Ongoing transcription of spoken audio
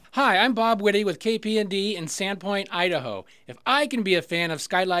Hi, I'm Bob Whitty with KPND in Sandpoint, Idaho. If I can be a fan of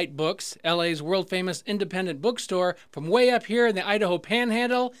SKYLIGHT Books, LA's world-famous independent bookstore, from way up here in the Idaho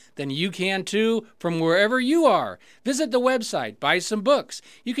Panhandle, then you can too, from wherever you are. Visit the website, buy some books.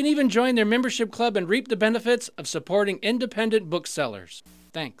 You can even join their membership club and reap the benefits of supporting independent booksellers.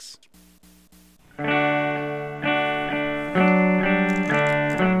 Thanks.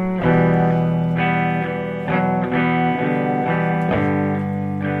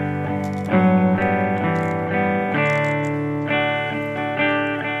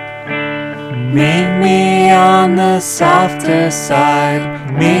 Meet me on the softer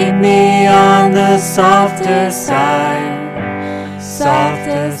side. Meet me on the softer side.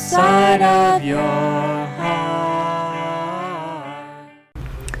 Softer side of your heart.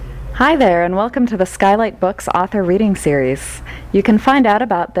 Hi there, and welcome to the SKYLIGHT Books Author Reading Series. You can find out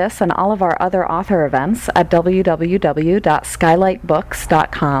about this and all of our other author events at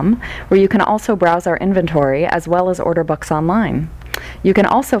www.skylightbooks.com, where you can also browse our inventory as well as order books online. You can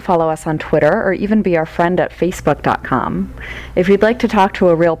also follow us on Twitter or even be our friend at facebook.com. If you'd like to talk to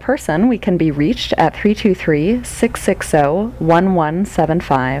a real person, we can be reached at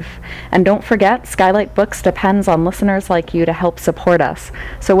 323-660-1175. And don't forget, SKYLIGHT Books depends on listeners like you to help support us.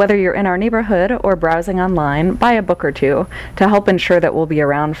 So whether you're in our neighborhood or browsing online, buy a book or two to help ensure that we'll be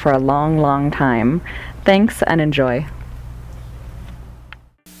around for a long, long time. Thanks and enjoy.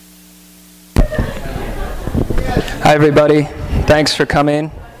 Hi, everybody. Thanks for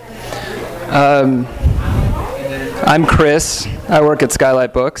coming. I'm Chris. I work at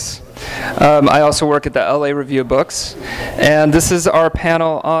SKYLIGHT Books. I also work at the LA Review of Books. And this is our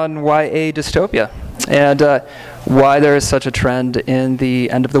panel on YA dystopia and why there is such a trend in the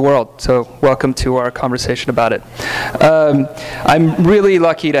end of the world. So welcome to our conversation about it. I'm really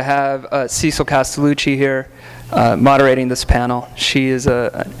lucky to have Cecil Castellucci here moderating this panel. She is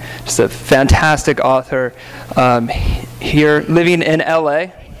just a fantastic author here, living in LA.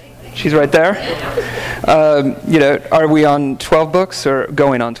 She's right there. Are we on 12 books or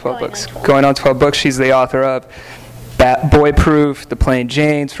going on 12 books? Going on 12 books. She's the author of Boy Proof, The Plain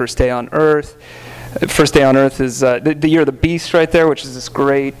Janes, First Day on Earth. First Day on Earth is the Year of the Beast right there, which is this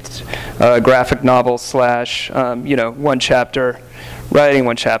great graphic novel slash, one chapter writing,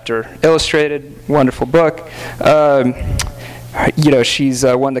 one chapter illustrated, wonderful book. She's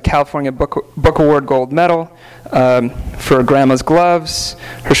won the California Book Award Gold Medal for Grandma's Gloves.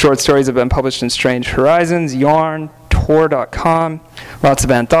 Her short stories have been published in Strange Horizons, Yarn, Tor.com, lots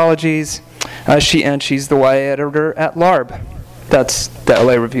of anthologies. She's the YA editor at LARB. That's the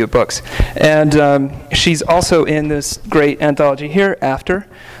LA Review of Books. And she's also in this great anthology here, After,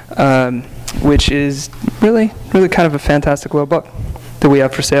 which is really, really kind of a fantastic little book that we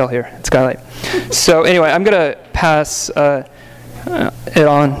have for sale here at SKYLIGHT. So anyway, I'm going to pass it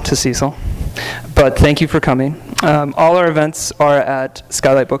on to Cecil. But thank you for coming. All our events are at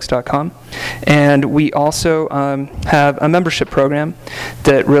skylightbooks.com. And we also have a membership program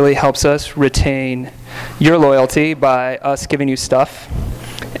that really helps us retain your loyalty by us giving you stuff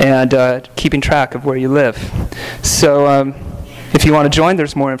and keeping track of where you live. So if you want to join,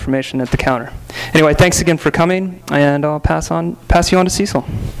 there's more information at the counter. Anyway, thanks again for coming, and I'll pass you on to Cecil.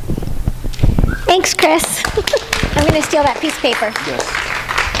 Thanks, Chris. I'm going to steal that piece of paper. Yes.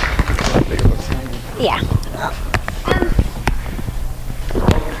 Yeah.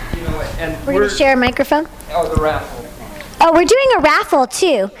 We're going to share a microphone. Oh, the raffle. Oh, we're doing a raffle,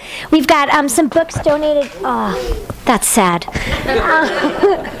 too. We've got some books donated. Oh, that's sad.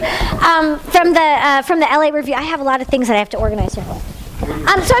 From the LA Review. I have a lot of things that I have to organize here.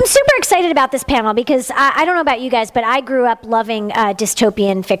 So I'm super excited about this panel because I don't know about you guys, but I grew up loving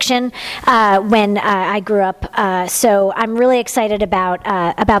dystopian fiction when I grew up. So I'm really excited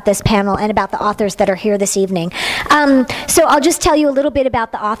about this panel and about the authors that are here this evening. So I'll just tell you a little bit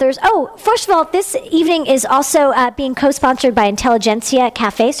about the authors. Oh, first of all, this evening is also being co-sponsored by Intelligentsia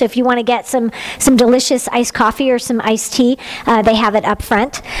Cafe. So if you want to get some delicious iced coffee or some iced tea, they have it up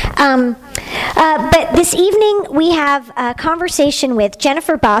front. But this evening we have a conversation with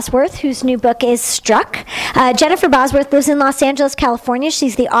Jennifer Bosworth, whose new book is Struck. Jennifer Bosworth lives in Los Angeles, California.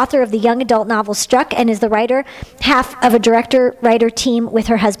 She's the author of the young adult novel Struck and is the writer, half of a director-writer team with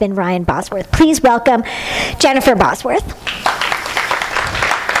her husband, Ryan Bosworth. Please welcome Jennifer Bosworth.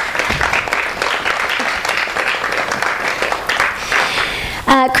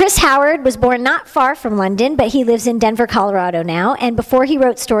 Chris Howard was born not far from London, but he lives in Denver, Colorado now. And before he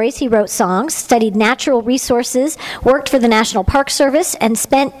wrote stories, he wrote songs, studied natural resources, worked for the National Park Service, and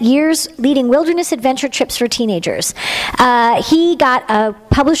spent years leading wilderness adventure trips for teenagers. He got a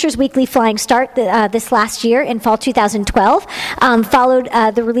Publishers Weekly flying start this last year in fall 2012, followed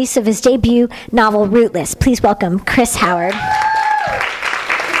the release of his debut novel, Rootless. Please welcome Chris Howard.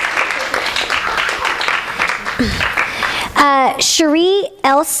 Sherri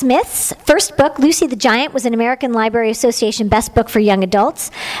L. Smith's first book, Lucy the Giant, was an American Library Association Best Book for Young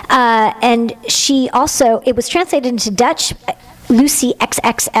Adults. And it was translated into Dutch, Lucy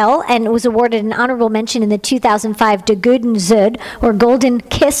XXL, and was awarded an honorable mention in the 2005 De Gouden Zoen, or Golden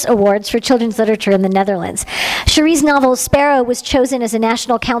Kiss Awards for Children's Literature in the Netherlands. Sherri's novel Sparrow was chosen as a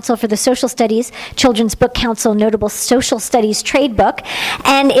National Council for the Social Studies Children's Book Council Notable Social Studies Trade Book,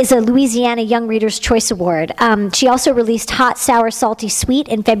 and is a Louisiana Young Reader's Choice Award. She also released Hot, Sour, Salty, Sweet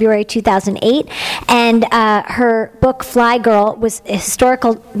in February 2008, and her book Flygirl was a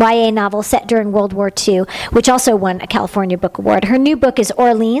historical YA novel set during World War II, which also won a California Book Award. Her new book is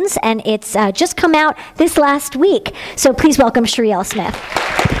Orleans, and it's just come out this last week. So please welcome Sherri L. Smith.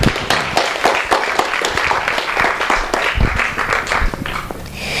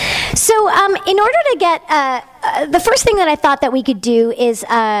 So in order to get, the first thing that I thought that we could do is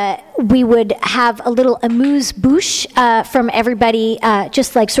we would have a little amuse-bouche from everybody,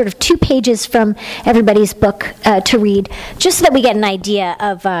 just like sort of 2 pages from everybody's book to read, just so that we get an idea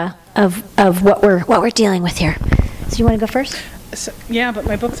of what we're dealing with here. So you want to go first? So, yeah, but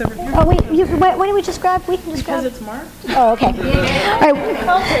my book's over here. Oh, wait, why don't we just grab? We can just grab. Because it's marked? Oh, okay. All right.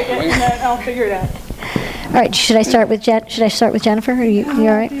 I'll take it, and then I'll figure it out. All right, should I start with Jennifer? Are you all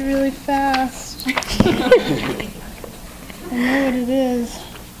right? Be really fast. I know what it is.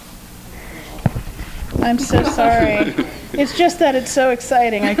 I'm so sorry. It's just that it's so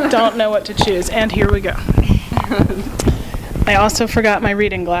exciting. I don't know what to choose. And here we go. I also forgot my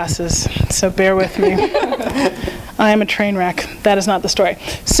reading glasses, so bear with me. I am a train wreck. That is not the story.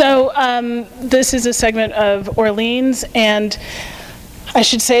 So this is a segment of Orleans, and I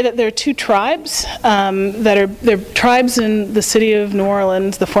should say that there are 2 tribes they're tribes in the city of New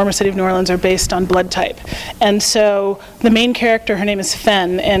Orleans. The former city of New Orleans are based on blood type, and so the main character, her name is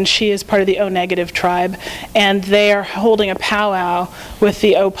Fen, and she is part of the O-negative tribe, and they are holding a powwow with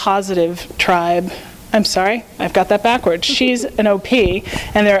the O-positive tribe. I'm sorry, I've got that backwards. She's an OP,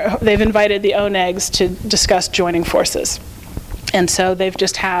 and they've invited the O-negs to discuss joining forces. And so they've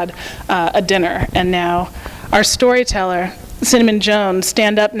just had a dinner, and now our storyteller, Cinnamon Jones,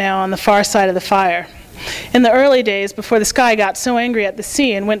 stand up now on the far side of the fire. In the early days, before the sky got so angry at the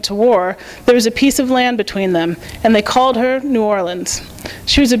sea and went to war, there was a piece of land between them, and they called her New Orleans.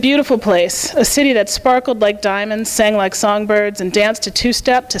 She was a beautiful place, a city that sparkled like diamonds, sang like songbirds, and danced a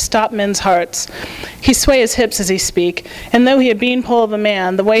 2-step to stop men's hearts. He sway his hips as he speak, and though he a beanpole of a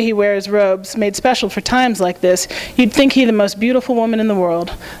man, the way he wears robes, made special for times like this, you'd think he the most beautiful woman in the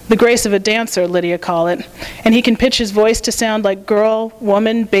world. The grace of a dancer, Lydia call it. And he can pitch his voice to sound like girl,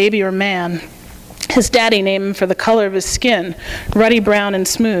 woman, baby, or man. His daddy named him for the color of his skin, ruddy brown and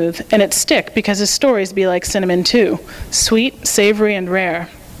smooth, and it stick because his stories be like cinnamon too, sweet, savory, and rare.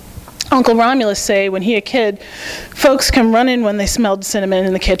 Uncle Romulus say when he a kid, folks come running when they smelled cinnamon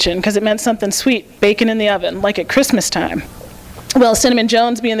in the kitchen because it meant something sweet baking in the oven, like at Christmas time. Well, Cinnamon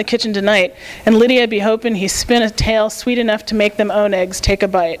Jones be in the kitchen tonight, and Lydia be hoping he spin a tale sweet enough to make them O-negs take a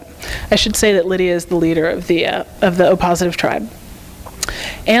bite. I should say that Lydia is the leader of the O-positive tribe.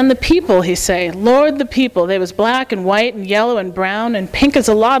 And the people, he say, Lord, the people, they was black and white and yellow and brown and pink as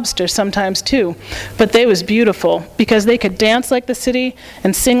a lobster sometimes too, but they was beautiful because they could dance like the city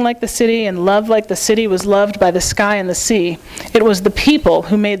and sing like the city and love like the city was loved by the sky and the sea. It was the people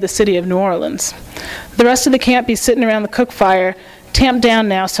who made the city of New Orleans. The rest of the camp be sitting around the cook fire, tamped down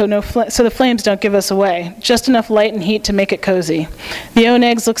now so the flames don't give us away, just enough light and heat to make it cozy. The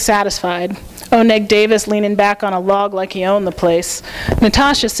O-negs look satisfied. O-neg Davis leaning back on a log like he owned the place.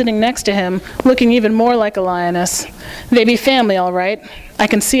 Natasha sitting next to him, looking even more like a lioness. They be family, all right. I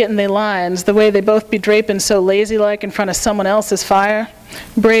can see it in they lines, the way they both be draping so lazy-like in front of someone else's fire.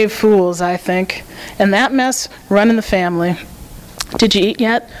 Brave fools, I think. And that mess running the family. Did you eat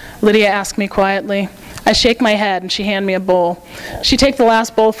yet? Lydia asked me quietly. I shake my head and she hand me a bowl. She take the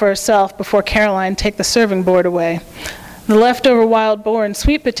last bowl for herself before Caroline take the serving board away. The leftover wild boar and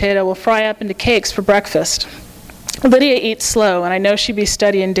sweet potato will fry up into cakes for breakfast. Lydia eats slow, and I know she be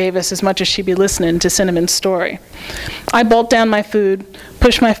studying Davis as much as she be listening to Cinnamon's story. I bolt down my food,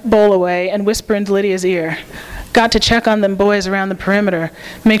 push my bowl away, and whisper into Lydia's ear. Got to check on them boys around the perimeter,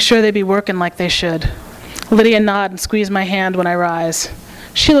 make sure they be working like they should. Lydia nod and squeeze my hand when I rise.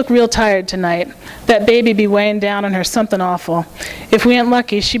 She looked real tired tonight. That baby be weighing down on her something awful. If we ain't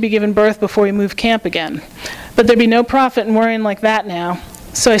lucky, she'd be giving birth before we move camp again. But there'd be no profit in worrying like that now.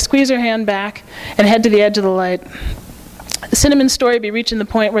 So I squeeze her hand back and head to the edge of the light. Cinnamon's story be reaching the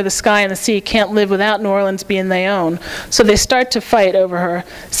point where the sky and the sea can't live without New Orleans being they own. So they start to fight over her,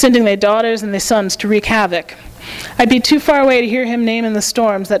 sending their daughters and their sons to wreak havoc. I'd be too far away to hear him naming the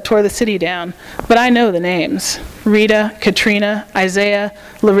storms that tore the city down, but I know the names. Rita, Katrina, Isaiah,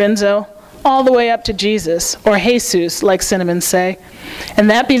 Lorenzo, all the way up to Jesus, or Jesus, like Cinnamon say. And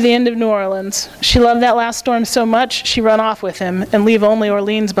that be the end of New Orleans. She loved that last storm so much, she run off with him and leave only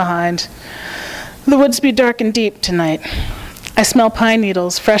Orleans behind. The woods be dark and deep tonight. I smell pine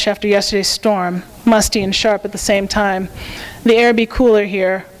needles, fresh after yesterday's storm, musty and sharp at the same time. The air be cooler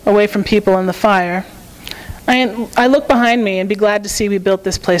here, away from people and the fire. I look behind me and be glad to see we built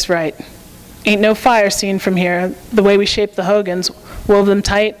this place right. Ain't no fire seen from here, the way we shaped the Hogans, wove them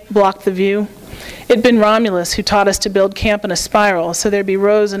tight, blocked the view. It'd been Romulus who taught us to build camp in a spiral, so there'd be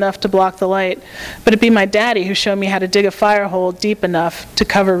rows enough to block the light. But it'd be my daddy who showed me how to dig a fire hole deep enough to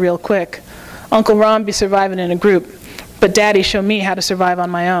cover real quick. Uncle Rom be surviving in a group, but Daddy showed me how to survive on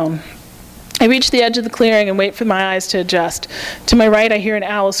my own. I reach the edge of the clearing and wait for my eyes to adjust. To my right, I hear an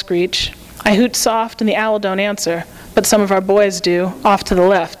owl screech. I hoot soft and the owl don't answer, but some of our boys do, off to the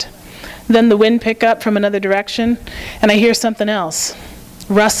left. Then the wind pick up from another direction, and I hear something else,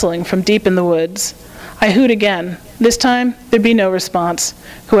 rustling from deep in the woods. I hoot again. This time, there'd be no response.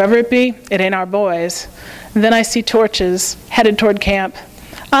 Whoever it be, it ain't our boys. Then I see torches, headed toward camp.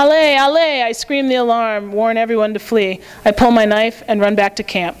 Allez, allez, I scream the alarm, warn everyone to flee. I pull my knife and run back to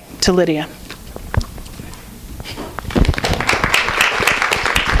camp, to Lydia.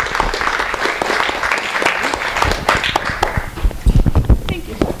 Thank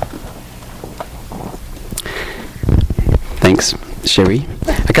you. Thanks, Sherri.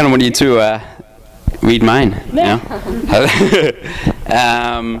 I kind of want you to read mine now.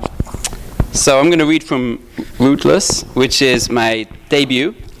 So I'm going to read from Rootless, which is my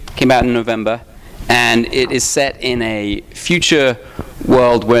debut. Came out in November, and it is set in a future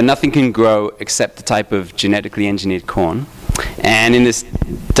world where nothing can grow except the type of genetically engineered corn. And in this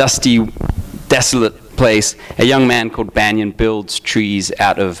dusty, desolate place, a young man called Banyan builds trees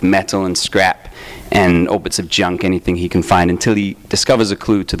out of metal and scrap and all bits of junk, anything he can find, until he discovers a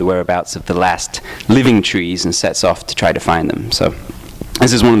clue to the whereabouts of the last living trees and sets off to try to find them. So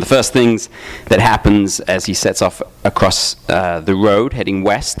this is one of the first things that happens as he sets off across the road heading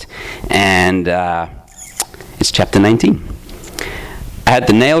west, and it's chapter 19. I had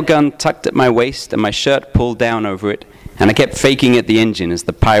the nail gun tucked at my waist and my shirt pulled down over it, and I kept faking at the engine as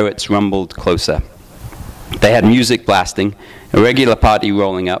the pirates rumbled closer. They had music blasting, a regular party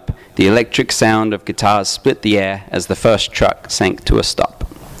rolling up. The electric sound of guitars split the air as the first truck sank to a stop.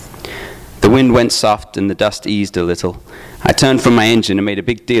 The wind went soft and the dust eased a little. I turned from my engine and made a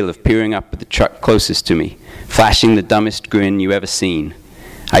big deal of peering up at the truck closest to me, flashing the dumbest grin you ever seen.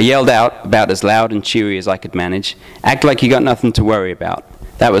 I yelled out, about as loud and cheery as I could manage, "Act like you got nothing to worry about."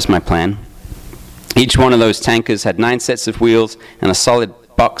 That was my plan. Each one of those tankers had 9 sets of wheels and a solid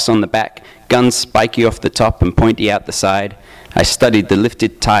box on the back, guns spiky off the top and pointy out the side. I studied the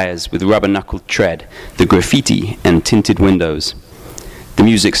lifted tires with rubber-knuckled tread, the graffiti and tinted windows. The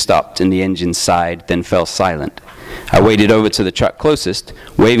music stopped and the engine sighed, then fell silent. I waded over to the truck closest,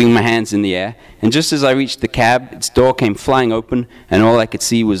 waving my hands in the air, and just as I reached the cab, its door came flying open, and all I could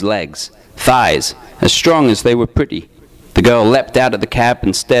see was legs, thighs, as strong as they were pretty. The girl leapt out of the cab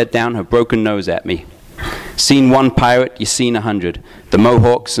and stared down her broken nose at me. Seen one pirate, you seen 100. The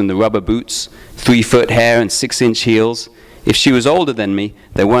mohawks and the rubber boots, 3-foot hair and 6-inch heels. If she was older than me,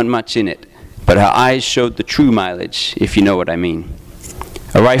 there weren't much in it, but her eyes showed the true mileage, if you know what I mean.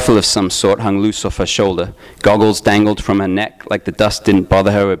 A rifle of some sort hung loose off her shoulder. Goggles dangled from her neck like the dust didn't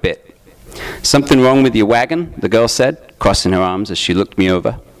bother her a bit. "Something wrong with your wagon?" the girl said, crossing her arms as she looked me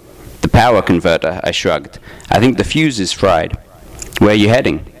over. "The power converter," I shrugged. "I think the fuse is fried." "Where you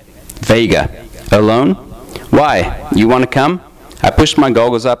heading?" "Vega." "Alone?" "Why? You want to come?" I pushed my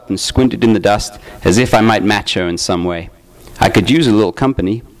goggles up and squinted in the dust as if I might match her in some way. I could use a little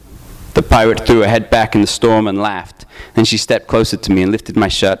company. The pirate threw her head back in the storm and laughed. Then she stepped closer to me and lifted my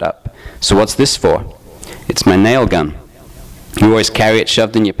shirt up. "So what's this for?" "It's my nail gun." "You always carry it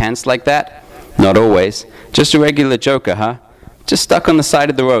shoved in your pants like that?" "Not always. Just a regular joker, huh?" "Just stuck on the side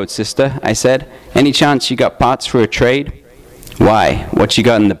of the road, sister," I said. "Any chance you got parts for a trade?" "Why? What you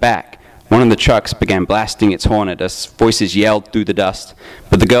got in the back?" One of the trucks began blasting its horn at us. Voices yelled through the dust,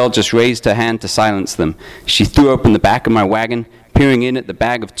 but the girl just raised her hand to silence them. She threw open the back of my wagon, peering in at the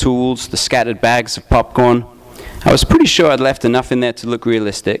bag of tools, the scattered bags of popcorn. I was pretty sure I'd left enough in there to look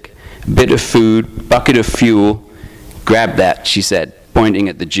realistic. A bit of food, bucket of fuel. Grab that, she said, pointing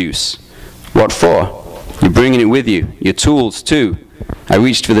at the juice. What for? You're bringing it with you. Your tools, too. I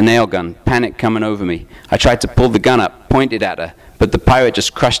reached for the nail gun, panic coming over me. I tried to pull the gun up, pointed at her, but the pirate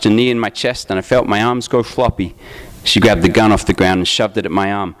just crushed a knee in my chest and I felt my arms go floppy. She grabbed the gun off the ground and shoved it at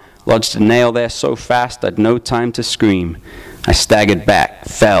my arm, lodged a nail there so fast I'd no time to scream. I staggered back,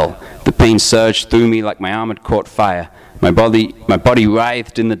 fell. The pain surged through me like my arm had caught fire. My body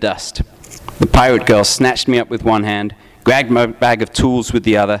writhed in the dust. The pirate girl snatched me up with one hand, grabbed my bag of tools with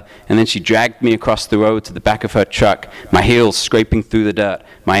the other, and then she dragged me across the road to the back of her truck, my heels scraping through the dirt,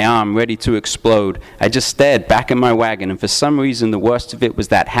 my arm ready to explode. I just stared back at my wagon, and for some reason the worst of it was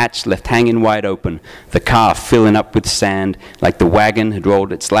that hatch left hanging wide open, the car filling up with sand, like the wagon had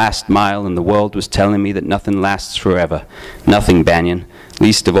rolled its last mile and the world was telling me that nothing lasts forever. Nothing, Banyan,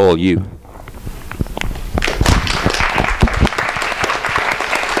 least of all you.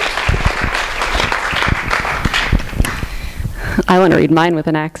 I want to read mine with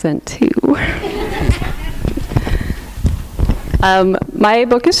an accent, too. My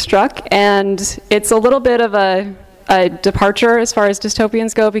book is Struck, and it's a little bit of a departure as far as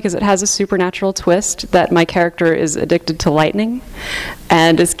dystopians go because it has a supernatural twist that my character is addicted to lightning,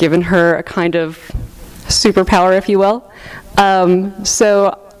 and it's given her a kind of superpower, if you will.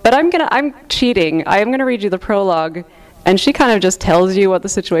 But I'm cheating. I am going to read you the prologue, and she kind of just tells you what the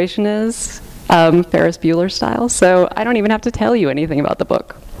situation is. Ferris Bueller style, so I don't even have to tell you anything about the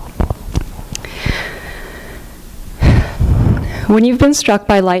book. When you've been struck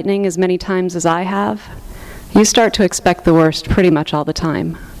by lightning as many times as I have, you start to expect the worst pretty much all the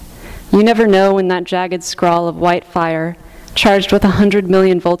time. You never know when that jagged scrawl of white fire, charged with 100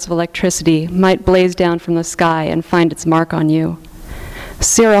 million volts of electricity, might blaze down from the sky and find its mark on you.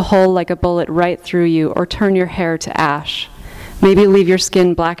 Sear a hole like a bullet right through you, or turn your hair to ash. Maybe leave your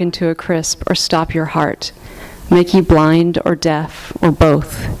skin blackened to a crisp, or stop your heart. Make you blind or deaf, or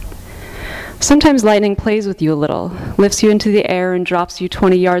both. Sometimes lightning plays with you a little, lifts you into the air and drops you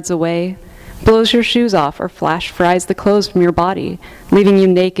 20 yards away, blows your shoes off, or flash fries the clothes from your body, leaving you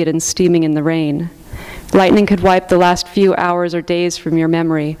naked and steaming in the rain. Lightning could wipe the last few hours or days from your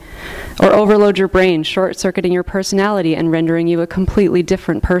memory, or overload your brain, short-circuiting your personality and rendering you a completely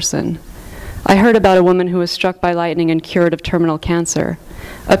different person. I heard about a woman who was struck by lightning and cured of terminal cancer,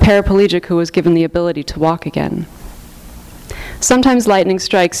 a paraplegic who was given the ability to walk again. Sometimes lightning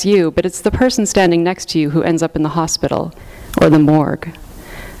strikes you, but it's the person standing next to you who ends up in the hospital or the morgue.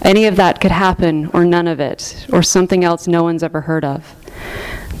 Any of that could happen, or none of it, or something else no one's ever heard of.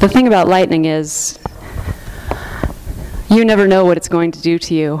 The thing about lightning is, you never know what it's going to do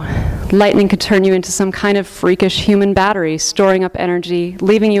to you. Lightning could turn you into some kind of freakish human battery, storing up energy,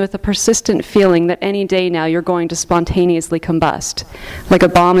 leaving you with a persistent feeling that any day now you're going to spontaneously combust, like a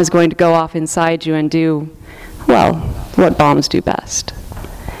bomb is going to go off inside you and do, well, what bombs do best.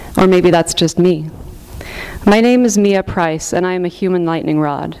 Or maybe that's just me. My name is Mia Price, and I am a human lightning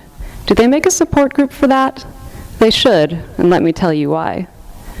rod. Do they make a support group for that? They should, and let me tell you why.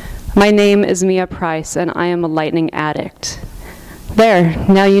 My name is Mia Price, and I am a lightning addict. There,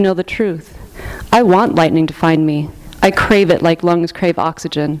 now you know the truth. I want lightning to find me. I crave it like lungs crave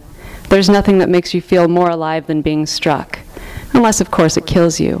oxygen. There's nothing that makes you feel more alive than being struck, unless, of course, it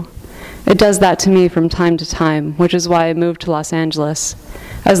kills you. It does that to me from time to time, which is why I moved to Los Angeles.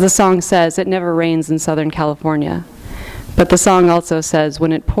 As the song says, it never rains in Southern California. But the song also says,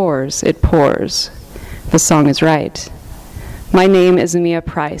 when it pours, it pours. The song is right. My name is Mia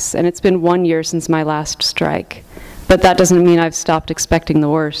Price, and it's been 1 year since my last strike. But that doesn't mean I've stopped expecting the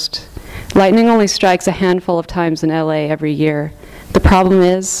worst. Lightning only strikes a handful of times in LA every year. The problem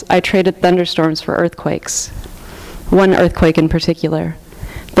is, I traded thunderstorms for earthquakes. One earthquake in particular.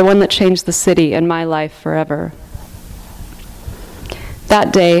 The one that changed the city and my life forever.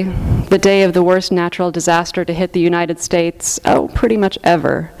 That day, the day of the worst natural disaster to hit the United States, pretty much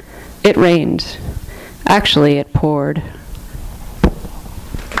ever, it rained. Actually, it poured.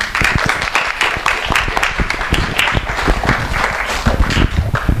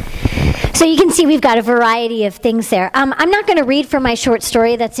 So you can see we've got a variety of things there. I'm not going to read from my short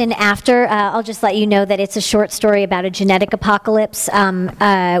story that's in after. I'll just let you know that it's a short story about a genetic apocalypse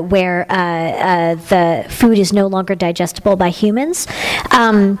where the food is no longer digestible by humans.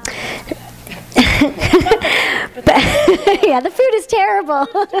 But Yeah, the food is terrible.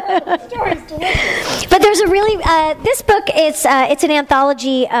 The story's delicious. But there's a really this book. It's an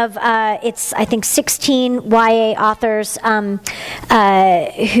anthology of it's I think 16 YA authors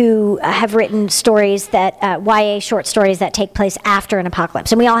who have written stories that YA short stories that take place after an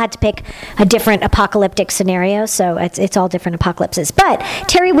apocalypse, and we all had to pick a different apocalyptic scenario. So it's all different apocalypses. But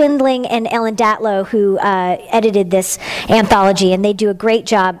Terry Windling and Ellen Datlow, who edited this anthology, and they do a great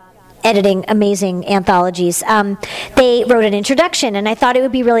job editing amazing anthologies. They wrote an introduction, and I thought it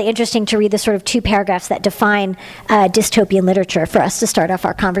would be really interesting to read the sort of 2 paragraphs that define dystopian literature for us to start off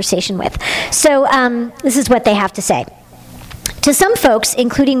our conversation with. So this is what they have to say. To some folks,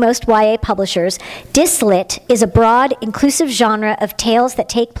 including most YA publishers, dyslit is a broad, inclusive genre of tales that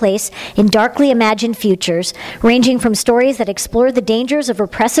take place in darkly imagined futures, ranging from stories that explore the dangers of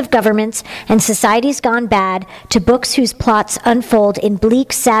repressive governments and societies gone bad to books whose plots unfold in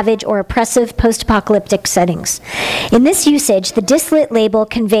bleak, savage, or oppressive post-apocalyptic settings. In this usage, the dyslit label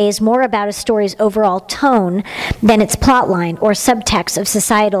conveys more about a story's overall tone than its plotline or subtext of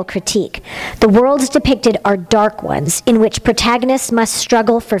societal critique. The worlds depicted are dark ones, in which protagonists must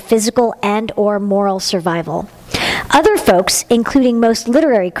struggle for physical and or moral survival. Other folks, including most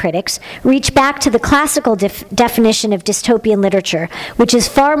literary critics, reach back to the classical definition of dystopian literature, which is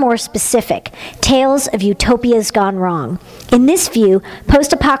far more specific: tales of utopias gone wrong. In this view,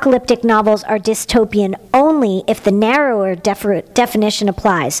 post-apocalyptic novels are dystopian only if the narrower definition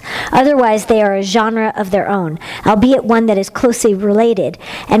applies. Otherwise, they are a genre of their own, albeit one that is closely related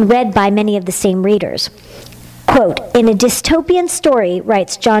and read by many of the same readers. Quote, in a dystopian story,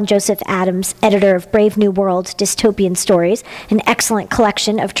 writes John Joseph Adams, editor of Brave New World Dystopian Stories, an excellent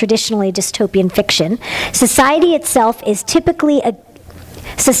collection of traditionally dystopian fiction, society itself is typically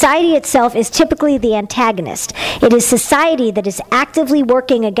the antagonist. It is society that is actively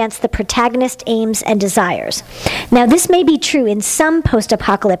working against the protagonist's aims and desires. Now, this may be true in some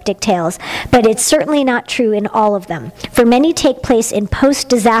post-apocalyptic tales, but it's certainly not true in all of them, for many take place in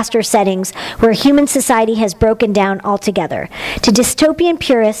post-disaster settings where human society has broken down altogether. To dystopian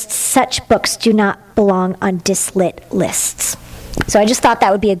purists, such books do not belong on dyslit lists. So I just thought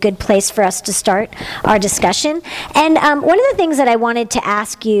that would be a good place for us to start our discussion. And one of the things that I wanted to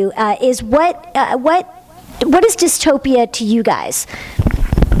ask you is what is dystopia to you guys?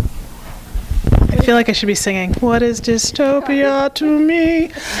 I feel like I should be singing, "What is dystopia to me?"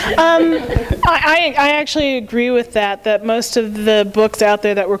 I actually agree with that most of the books out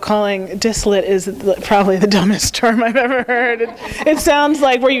there that we're calling dyslit is probably the dumbest term I've ever heard. It sounds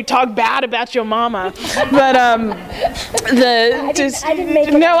like where you talk bad about your mama. But I didn't make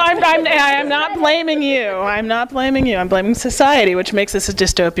it. No, I'm not blaming you. I'm not blaming you. I'm blaming society, which makes this a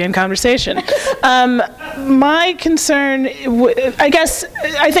dystopian conversation. My concern,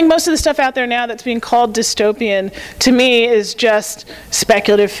 I think most of the stuff out there now that's being called dystopian to me is just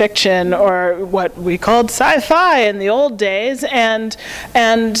speculative fiction, or what we called sci-fi in the old days, and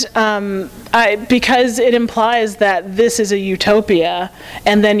because it implies that this is a utopia,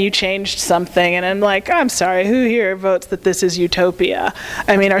 and then you changed something, and I'm like, I'm sorry, who here votes that this is utopia?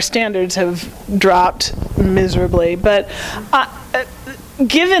 I mean, our standards have dropped miserably, but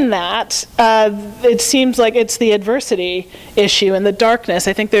given that, it seems like it's the adversity issue and the darkness.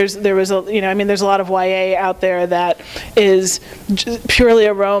 I think there's a lot of YA out there that is purely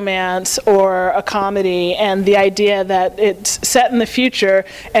a romance or a comedy, and the idea that it's set in the future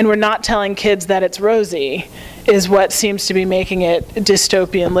and we're not telling kids that it's rosy is what seems to be making it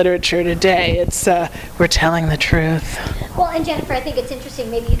dystopian literature today. It's we're telling the truth. Well, and Jennifer, I think it's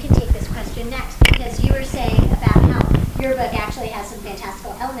interesting. Maybe you can take this question next, because you were saying about how your book actually has some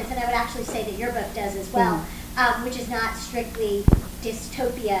fantastical elements, and I would actually say that your book does as well, which is not strictly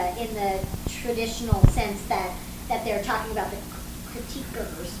dystopia in the traditional sense that they're talking about the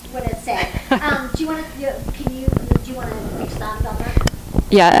critiquers. What did I say? Do you want to expand about that?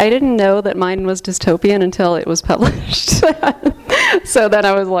 Yeah, I didn't know that mine was dystopian until it was published. So then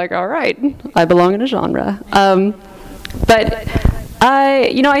I was like, all right, I belong in a genre. But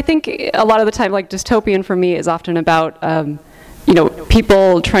I think a lot of the time, like, dystopian for me is often about,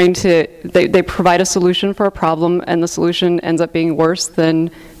 people trying to, they provide a solution for a problem, and the solution ends up being worse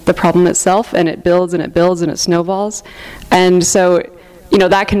than the problem itself, and it builds and it builds and it snowballs. And so,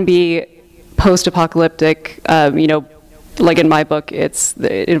 that can be post-apocalyptic, like in my book, it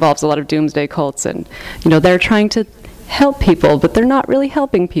involves a lot of doomsday cults, and, they're trying to help people, but they're not really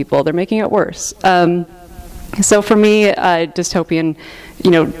helping people. They're making it worse. So for me, dystopian,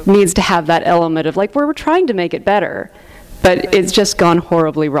 needs to have that element of, like, we're trying to make it better, but it's just gone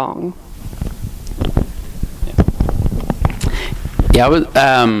horribly wrong. Yeah,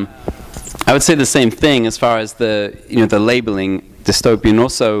 I would say the same thing as far as the labeling dystopian.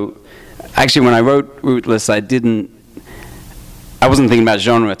 Also, actually, when I wrote Rootless, I wasn't thinking about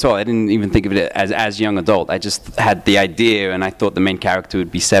genre at all. I didn't even think of it as young adult. I just had the idea, and I thought the main character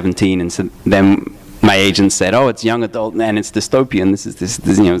would be 17, and so then my agent said, "Oh, it's young adult and it's dystopian. This is this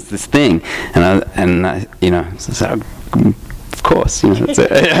this thing," and I so of course,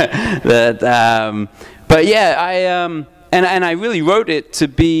 but yeah, and I really wrote it to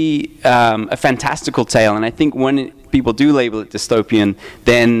be a fantastical tale, and I think when people do label it dystopian,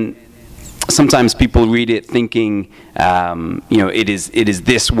 then sometimes people read it thinking, it is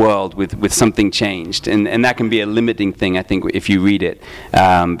this world with something changed, and that can be a limiting thing, I think, if you read it,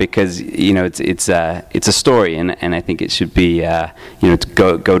 because it's a story, and I think it should be to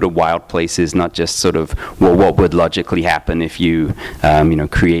go to wild places, not just sort of what would logically happen if you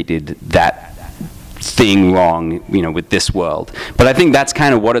created that thing wrong, with this world. But I think that's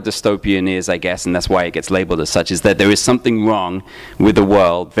kind of what a dystopian is, I guess, and that's why it gets labeled as such, is that there is something wrong with the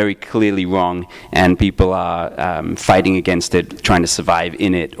world, very clearly wrong, and people are fighting against it, trying to survive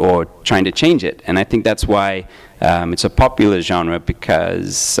in it, or trying to change it. And I think that's why it's a popular genre,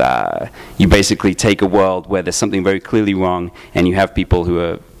 because you basically take a world where there's something very clearly wrong, and you have people who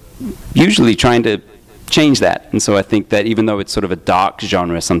are usually trying to change that. And so I think that even though it's sort of a dark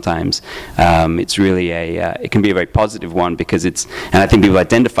genre sometimes, it's really it can be a very positive one, because and I think people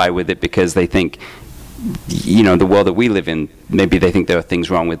identify with it because they think, the world that we live in, maybe they think there are things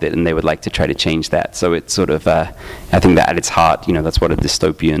wrong with it and they would like to try to change that. So it's sort of, I think that at its heart, that's what a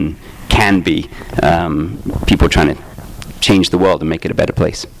dystopian can be, people trying to change the world and make it a better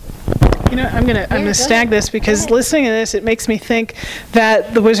place. I'm gonna snag this, because listening to this, it makes me think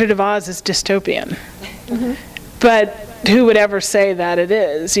that The Wizard of Oz is dystopian. Mm-hmm. But who would ever say that it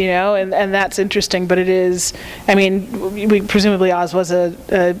is, and that's interesting, but it is. I mean, presumably Oz was a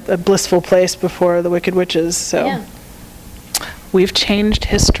blissful place before the Wicked Witches, so yeah. We've changed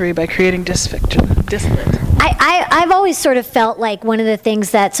history by creating dysfiction. I've always sort of felt like one of the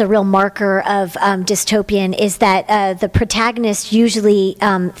things that's a real marker of dystopian is that the protagonist usually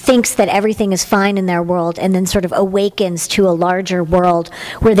thinks that everything is fine in their world, and then sort of awakens to a larger world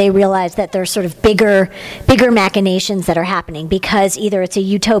where they realize that there's sort of bigger machinations that are happening, because either it's a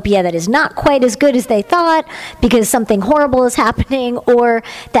utopia that is not quite as good as they thought because something horrible is happening, or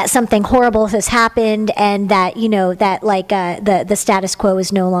that something horrible has happened, and that the status quo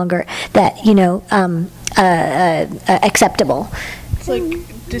is no longer acceptable. It's like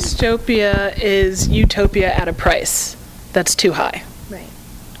dystopia is utopia at a price that's too high. Right.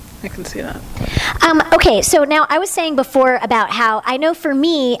 I can see that. Okay, so now I was saying before about how, I know for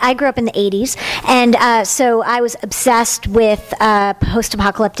me, I grew up in the 80s, and so I was obsessed with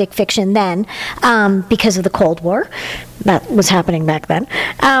post-apocalyptic fiction then, because of the Cold War. That was happening back then.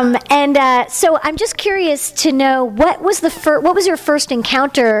 So I'm just curious to know, what was your first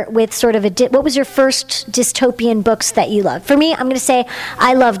encounter with sort of what was your first dystopian books that you loved? For me, I'm going to say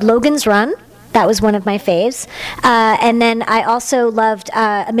I loved Logan's Run. That was one of my faves. And then I also loved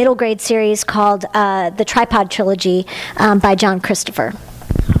a middle grade series called The Tripod Trilogy by John Christopher,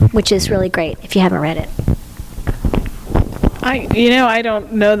 which is really great if you haven't read it. I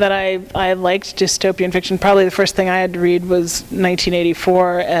don't know that I liked dystopian fiction. Probably the first thing I had to read was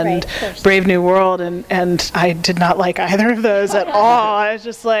 1984 and Brave New World, and I did not like either of those at all. I was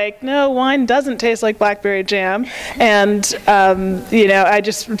just like, no, wine doesn't taste like blackberry jam, and I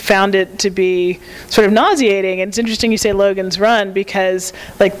just found it to be sort of nauseating. And it's interesting you say Logan's Run, because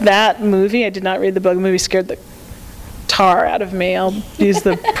like that movie, I did not read the book. The movie scared the tar out of me. I'll use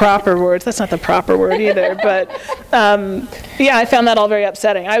the proper words. That's not the proper word either, but I found that all very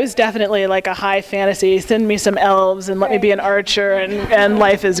upsetting. I was definitely like a high fantasy, send me some elves and let me be an archer, and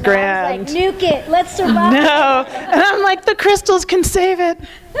life is grand. I was like, nuke it, let's survive. No, and I'm like, the crystals can save it.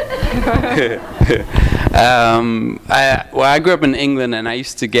 I grew up in England, and I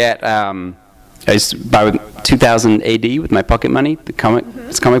used to get I used to buy 2000 AD with my pocket money,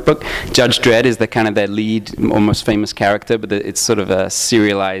 this comic book. Judge Dredd is their lead, almost famous character, but it's sort of a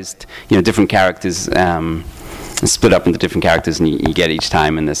serialized, different characters, split up into different characters, and you get each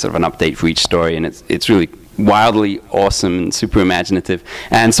time, and there's sort of an update for each story, and it's really wildly awesome and super imaginative.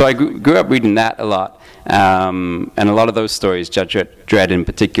 And so I grew up reading that a lot, and a lot of those stories, Judge Dredd in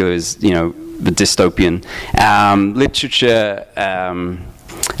particular, is the dystopian literature.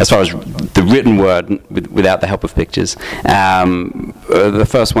 As far as the written word, without the help of pictures, the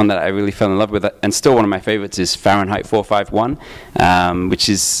first one that I really fell in love with, and still one of my favorites, is Fahrenheit 451, which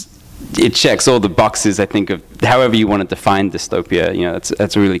it checks all the boxes, I think, of however you want to define dystopia.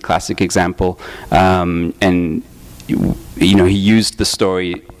 That's a really classic example, and he used the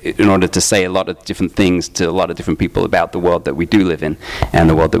story in order to say a lot of different things to a lot of different people about the world that we do live in and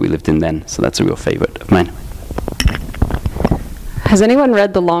the world that we lived in then. So that's a real favorite of mine. Has anyone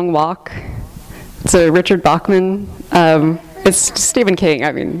read The Long Walk? It's a Richard Bachman. It's Stephen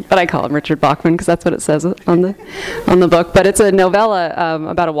King, but I call him Richard Bachman because that's what it says on the book. But it's a novella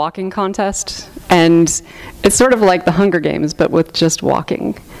about a walking contest, and it's sort of like The Hunger Games, but with just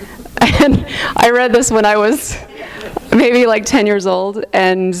walking. And I read this when I was maybe like 10 years old,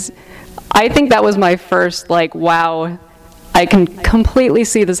 and I think that was my first, wow, I can completely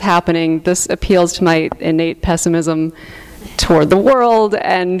see this happening. This appeals to my innate pessimism toward the world,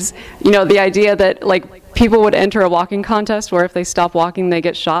 and the idea that people would enter a walking contest where if they stop walking they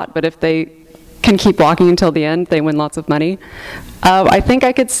get shot, but if they can keep walking until the end they win lots of money. I think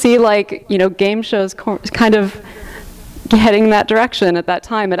I could see game shows kind of heading that direction at that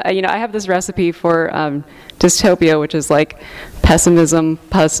time. And I have this recipe for dystopia, which is pessimism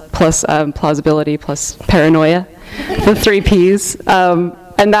plus plausibility plus paranoia, the 3 Ps,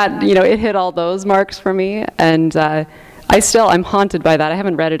 and that it hit all those marks for me, and I'm haunted by that. I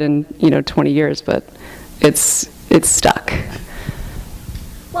haven't read it in 20 years, but it's stuck.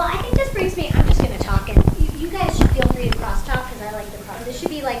 Well, I think this brings me. I'm just going to talk, and you guys should feel free to crosstalk because I like the cross. This should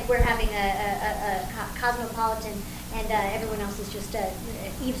be like we're having a cosmopolitan, and everyone else is just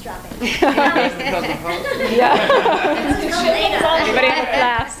eavesdropping. Yeah. Everybody have a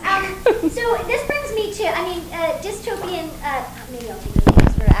class. So this brings me to, dystopian. Maybe I'll take the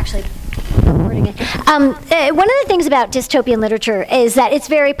names for actually. Wording it. One of the things about dystopian literature is that it's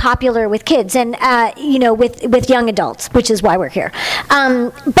very popular with kids and with young adults, which is why we're here.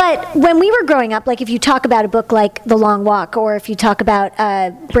 But when we were growing up, if you talk about a book like The Long Walk, or if you talk about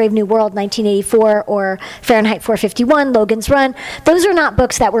Brave New World 1984 or Fahrenheit 451, Logan's Run, those are not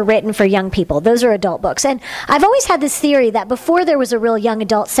books that were written for young people. Those are adult books. And I've always had this theory that before there was a real young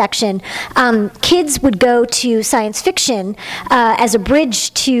adult section, kids would go to science fiction as a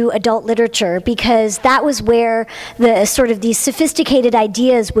bridge to adult literature, because that was where the sort of these sophisticated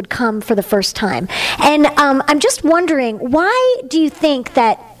ideas would come for the first time. And I'm just wondering, why do you think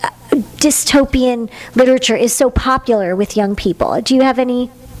that dystopian literature is so popular with young people? Do you have any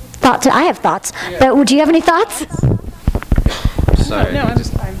thoughts? I have thoughts, but do you have any thoughts? Sorry, no, I'm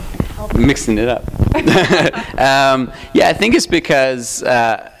just mixing it up. I think it's because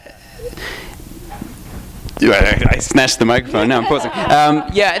I snatched the microphone. Now I'm pausing.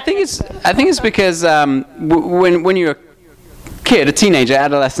 I think it's because when you're a kid, a teenager,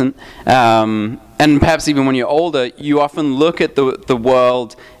 adolescent, and perhaps even when you're older, you often look at the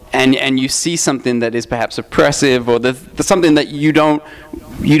world and you see something that is perhaps oppressive, or there's something that you don't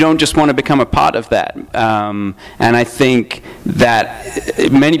just want to become a part of that. And I think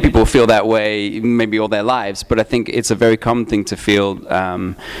that many people feel that way maybe all their lives, but I think it's a very common thing to feel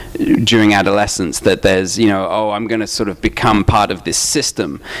during adolescence, that there's, I'm going to sort of become part of this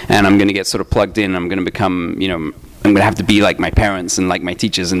system, and I'm going to get sort of plugged in, I'm going to become, I'm going to have to be like my parents and like my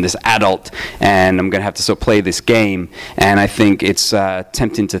teachers and this adult, and I'm going to have to sort of play this game. And I think it's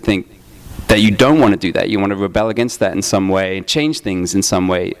tempting to think that you don't want to do that. You want to rebel against that in some way, change things in some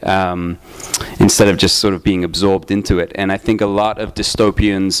way, instead of just sort of being absorbed into it. And I think a lot of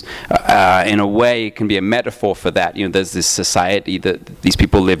dystopians, in a way, can be a metaphor for that. There's this society that these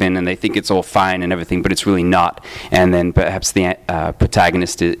people live in, and they think it's all fine and everything, but it's really not. And then perhaps the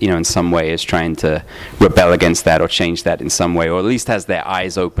protagonist, in some way, is trying to rebel against that or change that in some way, or at least has their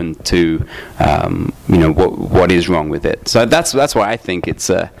eyes open to, what is wrong with it. So that's why I think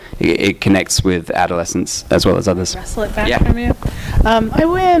it connects with adolescents as well as others. Wrestle it back from you. I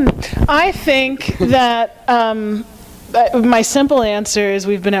win. I think that my simple answer is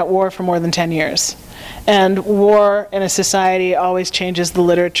we've been at war for more than 10 years. And war in a society always changes the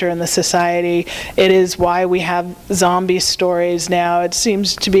literature in the society. It is why we have zombie stories now. It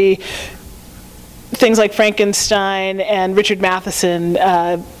seems to be things like Frankenstein and Richard Matheson.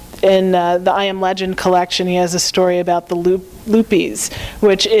 In the I Am Legend collection, he has a story about the Loopies,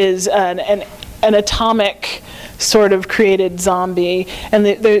 which is an atomic sort of created zombie. And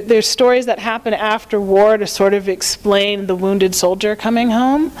there's stories that happen after war to sort of explain the wounded soldier coming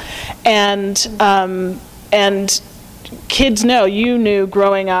home. And kids know, you knew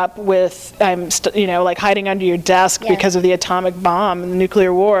growing up with, hiding under your desk because of the atomic bomb and the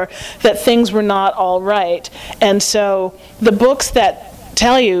nuclear war, that things were not all right. And so the books that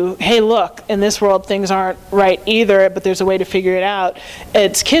tell you, hey, look, in this world things aren't right either, but there's a way to figure it out.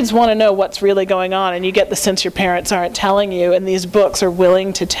 It's kids want to know what's really going on, and you get the sense your parents aren't telling you, and these books are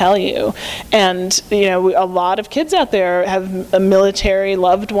willing to tell you. And a lot of kids out there have military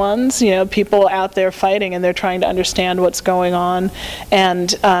loved ones, people out there fighting, and they're trying to understand what's going on.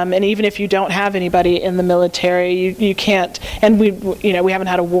 And even if you don't have anybody in the military, you can't. And we haven't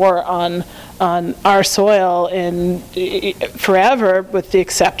had a war on our soil in forever, with the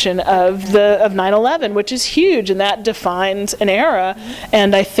exception of 9/11, which is huge, and that defines an era.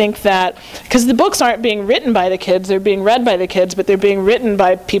 And I think that because the books aren't being written by the kids, they're being read by the kids, but they're being written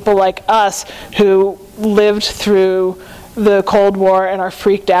by people like us who lived through the Cold War and are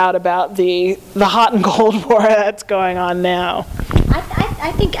freaked out about the hot and cold war that's going on now.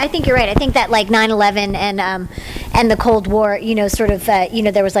 I think you're right. I think that like 9/11 and the Cold War,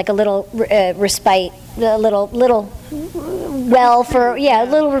 there was like a little respite, a little a little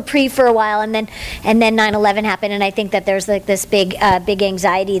reprieve for a while, and then 9/11 happened, and I think that there's like this big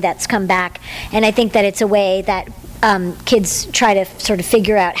anxiety that's come back, and I think that it's a way that kids try to sort of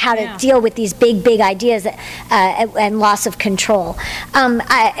figure out how to deal with these big ideas and loss of control.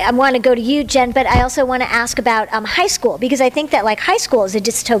 I want to go to you, Jen, but I also want to ask about high school, because I think that like high school is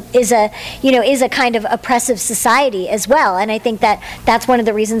a kind of oppressive society as well, and I think that that's one of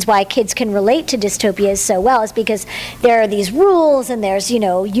the reasons why kids can relate to dystopias so well, is because there are these rules and there's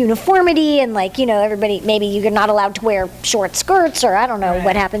uniformity, and everybody, maybe you're not allowed to wear short skirts, or I don't know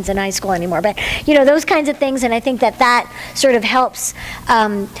what happens in high school anymore, but those kinds of things, and I think that sort of helps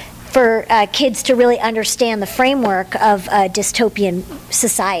for kids to really understand the framework of a dystopian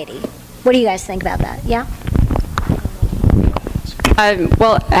society. What do you guys think about that? Yeah?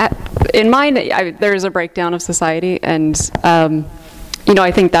 In mine, there's a breakdown of society, and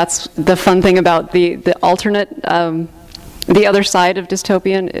I think that's the fun thing about the alternate, the other side of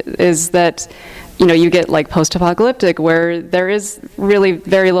dystopian is that you get like post-apocalyptic, where there is really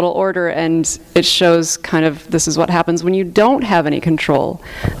very little order, and it shows kind of this is what happens when you don't have any control.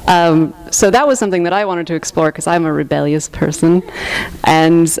 So that was something that I wanted to explore, because I'm a rebellious person,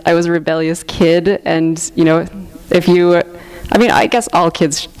 and I was a rebellious kid, and I guess all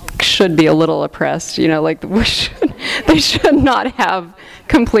kids should be a little oppressed, they should not have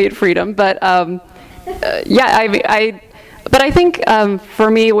complete freedom, but But I think for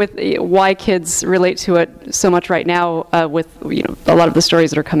me, with why kids relate to it so much right now, with a lot of the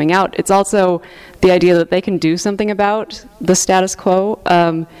stories that are coming out, it's also the idea that they can do something about the status quo,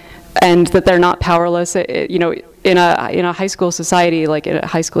 and that they're not powerless. In a high school society, like in a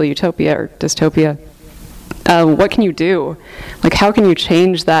high school utopia or dystopia, what can you do? Like, how can you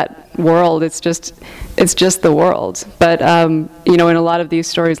change that world? It's just the world. But in a lot of these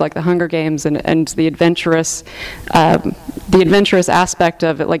stories, like the Hunger Games and the adventurous aspect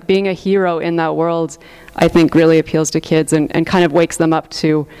of it, like being a hero in that world, I think really appeals to kids and kind of wakes them up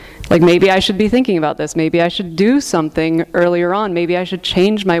to, like, maybe I should be thinking about this. Maybe I should do something earlier on. Maybe I should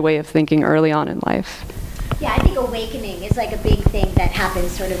change my way of thinking early on in life. Yeah, I think awakening is like a big thing that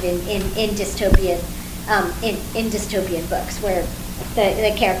happens sort of in dystopian in dystopian books, where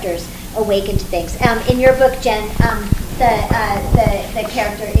the characters awaken to things. In your book, Jen, the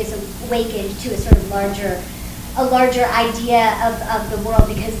character is awakened to a sort of larger idea of the world,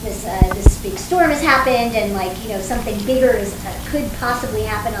 because this big storm has happened, and something bigger could possibly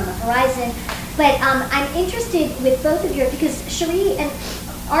happen on the horizon. But I'm interested with both of you, because Sherri and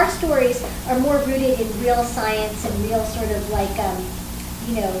our stories are more rooted in real science and real sort of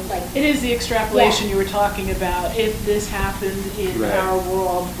it is the extrapolation you were talking about. If this happened in our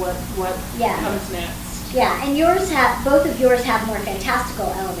world, what comes next? Yeah, and both of yours have more fantastical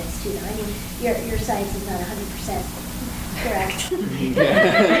elements to them. I mean, your science is not 100% correct. No,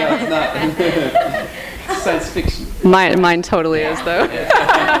 it's not. Science fiction. Mine totally is, though. And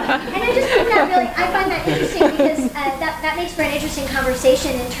I just find that interesting, because that makes for an interesting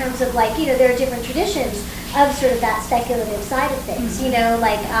conversation in terms of there are different traditions of sort of that speculative side of things,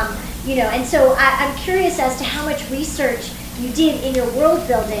 and so I'm curious as to how much research you did in your world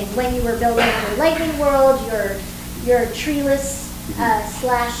building when you were building your lightning world, your treeless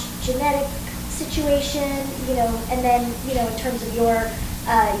 / genetic situation, and then in terms of your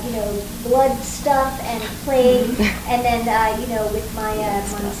blood stuff and plague, and then with my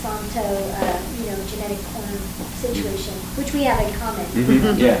Monsanto genetic corn situation, which we have in common.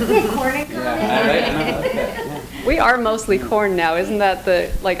 Mm-hmm. Yeah. We have corn in common. Yeah. We are mostly corn now, isn't that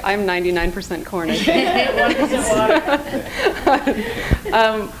I'm 99% corn, I think.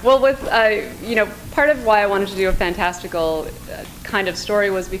 Part of why I wanted to do a fantastical kind of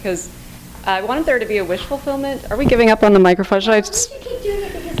story was because I wanted there to be a wish fulfillment. Are we giving up on the microphone? Should I You just... should keep doing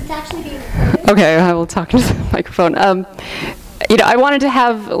it because it's actually being recorded. Okay, I will talk into the microphone. I wanted to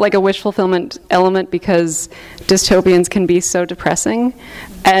have like a wish fulfillment element because dystopians can be so depressing,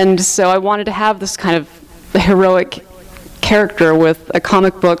 and so I wanted to have this kind of heroic character with a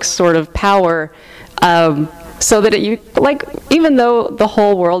comic book sort of power, so that even though the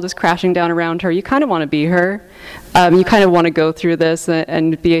whole world is crashing down around her, you kind of want to be her. You kind of want to go through this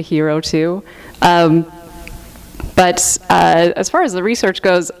and be a hero too. But as far as the research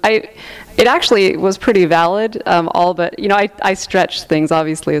goes, it actually was pretty valid, I stretched things,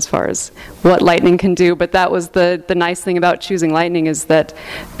 obviously, as far as what lightning can do, but that was the nice thing about choosing lightning is that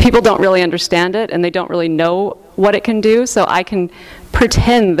people don't really understand it, and they don't really know what it can do, so I can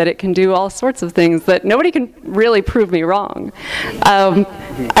pretend that it can do all sorts of things that nobody can really prove me wrong. And,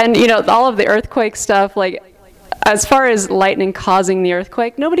 all of the earthquake stuff, as far as lightning causing the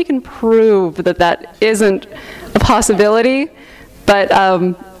earthquake, nobody can prove that isn't a possibility. But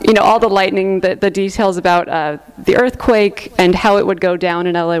all the lightning, the details about the earthquake and how it would go down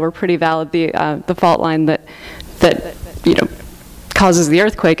in LA were pretty valid. The fault line that causes the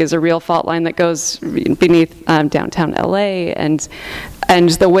earthquake is a real fault line that goes beneath downtown LA, and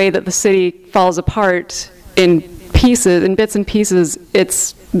the way that the city falls apart in bits and pieces,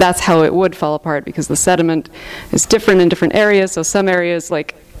 that's how it would fall apart because the sediment is different in different areas. So some areas,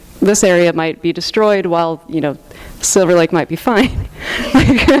 like this area, might be destroyed while Silver Lake might be fine.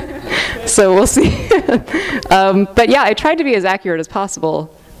 So we'll see. But yeah, I tried to be as accurate as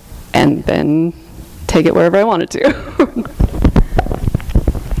possible and then take it wherever I wanted to.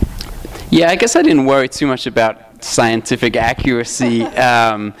 Yeah, I guess I didn't worry too much about scientific accuracy.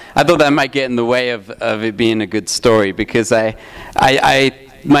 I thought that might get in the way of it being a good story because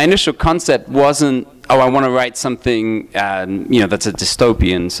my initial concept wasn't, I want to write something, that's a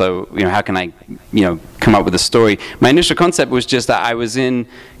dystopian. So, how can I, come up with a story? My initial concept was just that I was in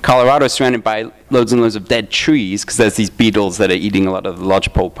Colorado surrounded by loads and loads of dead trees because there's these beetles that are eating a lot of the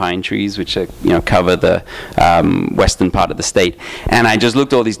lodgepole pine trees, which are, cover the western part of the state. And I just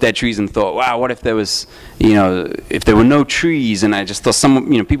looked at all these dead trees and thought, wow, what if there was, if there were no trees? And I just thought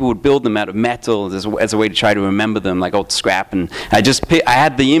people would build them out of metal as a way to try to remember them, like old scrap. And I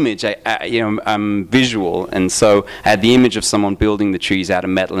had the image. I'm visual, and so I had the image of someone building the trees out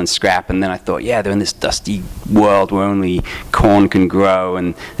of metal and scrap. And then I thought, yeah, they're in this dusty world where only corn can grow,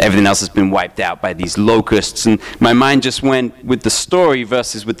 and everything else has been wiped out by these locusts. And my mind just went with the story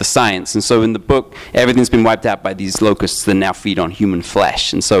versus with the science. And so in the book, everything's been wiped out by these locusts that now feed on human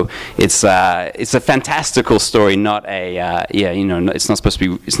flesh. And so it's a fantastical story, not a it's not supposed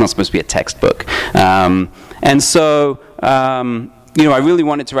to be a textbook. And so. I really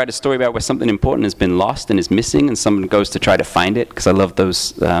wanted to write a story about where something important has been lost and is missing, and someone goes to try to find it, because I love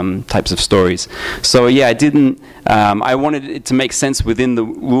those types of stories. So yeah, I wanted it to make sense within the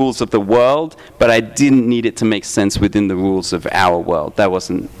rules of the world, but I didn't need it to make sense within the rules of our world. That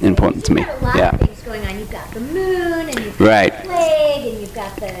wasn't important to me. You've got a lot of things going on. You've got the moon, and you've got the plague, and you've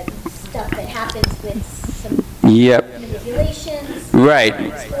got the stuff that happens with some manipulations. Right.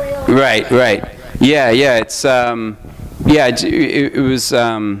 Yeah. It's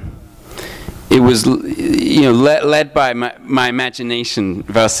it was led by my imagination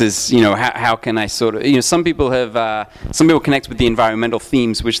versus how can I sort of some people connect with the environmental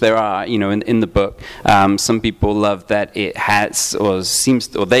themes, which there are in the book. Some people love that it has or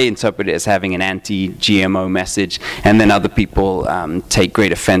they interpret it as having an anti-GMO message, and then other people take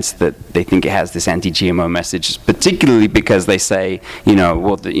great offense that they think it has this anti-GMO message, particularly because they say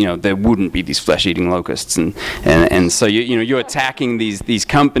there wouldn't be these flesh-eating locusts, and so you're attacking these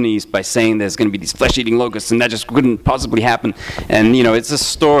companies by saying there's going to be these flesh-eating locusts, and that just couldn't possibly happen. And it's a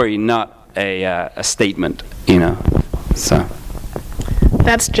story, not a statement. So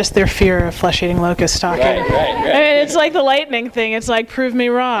that's just their fear of flesh-eating locusts talking. Right. I mean, it's like the lightning thing. It's like, prove me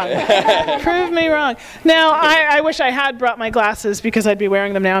wrong. Prove me wrong. Now, I wish I had brought my glasses, because I'd be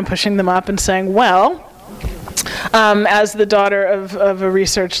wearing them now and pushing them up and saying, well, as the daughter of a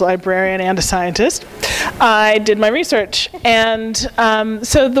research librarian and a scientist, I did my research. And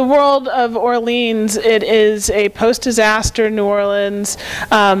so the world of Orleans, it is a post-disaster New Orleans.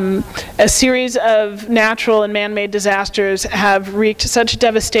 A series of natural and man-made disasters have wreaked such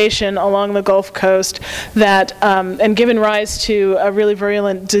devastation along the Gulf Coast that, and given rise to a really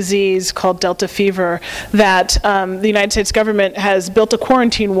virulent disease called Delta fever, that the United States government has built a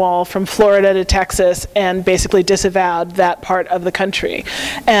quarantine wall from Florida to Texas and basically disavowed that part of the country.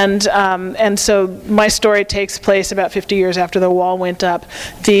 And so my story takes place about 50 years after the wall went up.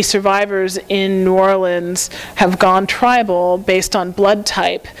 The survivors in New Orleans have gone tribal based on blood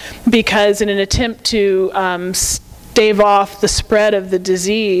type, because in an attempt to stave off the spread of the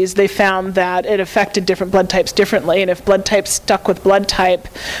disease, they found that it affected different blood types differently, and if blood type stuck with blood type,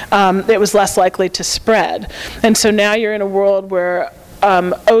 it was less likely to spread. And so now you're in a world where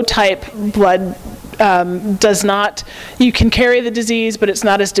O-type blood does not, you can carry the disease, but it's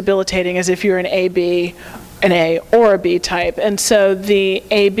not as debilitating as if you're an AB, an A, or a B type. And so the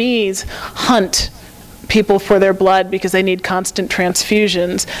ABs hunt people for their blood because they need constant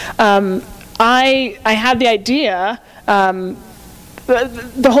transfusions. I had the idea,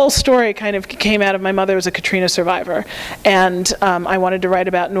 the whole story kind of came out of my mother was a Katrina survivor, and I wanted to write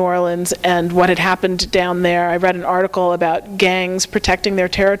about New Orleans and what had happened down there. I read an article about gangs protecting their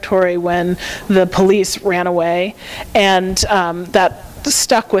territory when the police ran away, and that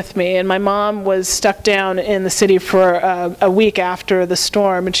stuck with me. And my mom was stuck down in the city for a week after the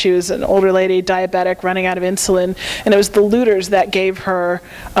storm, and she was an older lady, diabetic, running out of insulin, and it was the looters that gave her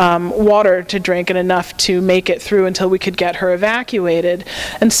water to drink and enough to make it through until we could get her evacuated.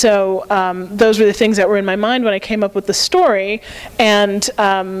 And so those were the things that were in my mind when I came up with the story. And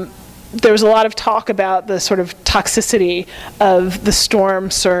there was a lot of talk about the sort of toxicity of the storm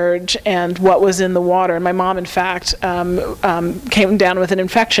surge and what was in the water. And my mom, in fact, came down with an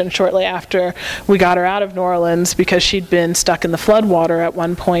infection shortly after we got her out of New Orleans because she'd been stuck in the flood water at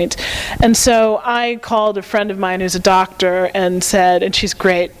one point. And so I called a friend of mine who's a doctor and said, and she's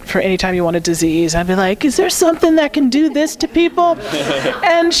great for any time you want a disease. I'd be like, is there something that can do this to people?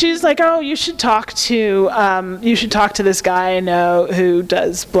 And she's like, oh, you should talk to this guy I know who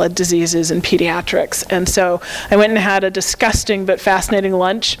does blood diseases in pediatrics. And so I went and had a disgusting but fascinating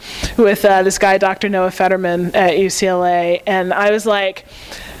lunch with this guy, Dr. Noah Fetterman at UCLA, and I was like,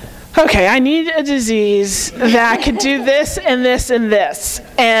 okay, I need a disease that could do this and this and this.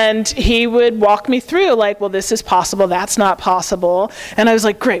 And he would walk me through, like, well, this is possible, that's not possible. And I was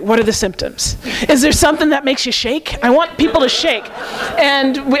like, great, what are the symptoms? Is there something that makes you shake? I want people to shake.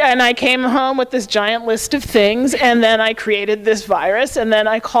 And I came home with this giant list of things, and then I created this virus, and then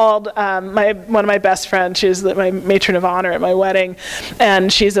I called one of my best friends. She was my matron of honor at my wedding,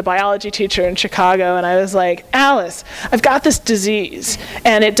 and she's a biology teacher in Chicago. And I was like, Alice, I've got this disease,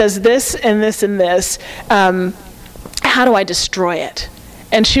 and it does this and this and this. How do I destroy it?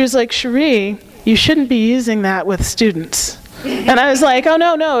 And she was like, Sherri, you shouldn't be using that with students. And I was like, oh,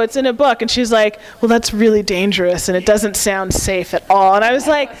 no, it's in a book. And she's like, well, that's really dangerous, and it doesn't sound safe at all. And I was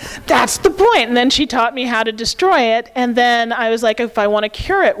like, that's the point. And then she taught me how to destroy it. And then I was like, if I want to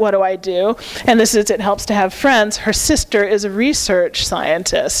cure it, what do I do? And this is, it helps to have friends. Her sister is a research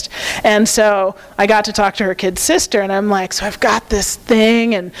scientist. And so I got to talk to her kid's sister, and I'm like, so I've got this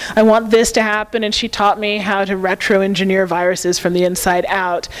thing, and I want this to happen. And she taught me how to retro-engineer viruses from the inside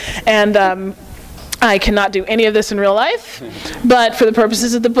out. And I cannot do any of this in real life, but for the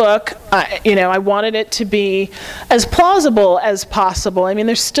purposes of the book, I wanted it to be as plausible as possible. I mean,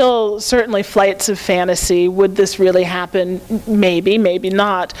 there's still certainly flights of fantasy. Would this really happen? Maybe, maybe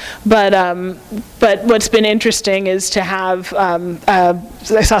not. But what's been interesting is to have. I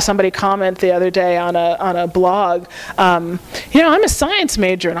saw somebody comment the other day on a blog. I'm a science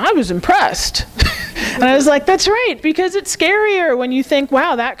major, and I was impressed. And I was like, that's right, because it's scarier when you think,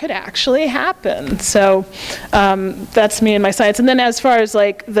 wow, that could actually happen. So that's me and my science. And then as far as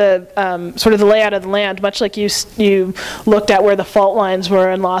like the sort of the layout of the land, much like you looked at where the fault lines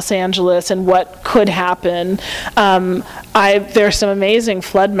were in Los Angeles and what could happen, there are some amazing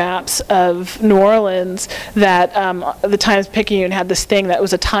flood maps of New Orleans that the Times-Picayune had this thing that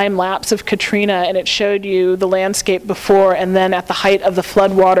was a time lapse of Katrina, and it showed you the landscape before and then at the height of the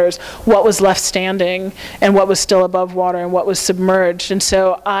floodwaters, what was left standing and what was still above water and what was submerged. And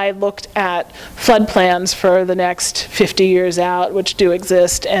so I looked at flood plans for the next 50 years out, which do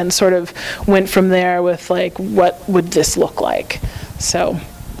exist, and sort of went from there with like, what would this look like? So.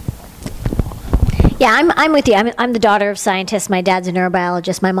 Yeah, I'm with you. I'm the daughter of scientists. My dad's a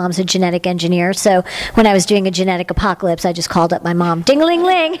neurobiologist. My mom's a genetic engineer. So when I was doing a genetic apocalypse, I just called up my mom.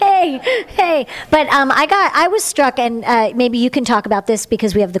 Ding-a-ling-ling, hey. But I was struck, and maybe you can talk about this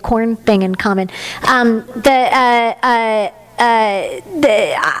because we have the corn thing in common.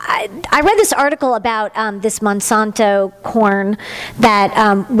 I read this article about this Monsanto corn that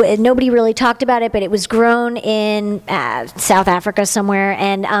nobody really talked about it, but it was grown in South Africa somewhere,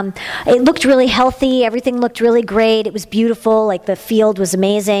 and it looked really healthy. Everything looked really great. It was beautiful. Like the field was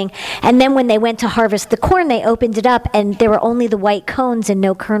amazing. And then when they went to harvest the corn, they opened it up, and there were only the white cones and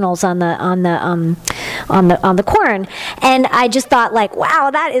no kernels on the corn. And I just thought, like, wow,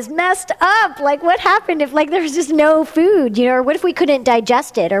 that is messed up. Like, what happened if, like, there was just no food, you know, or what if we couldn't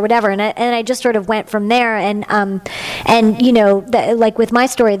digest it or whatever? And I just sort of went from there. And you know, like with my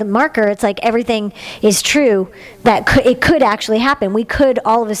story, The Marker, it's like everything is true, that it could actually happen. We could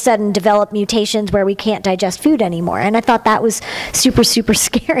all of a sudden develop mutations where we can't digest food anymore. And I thought that was super, super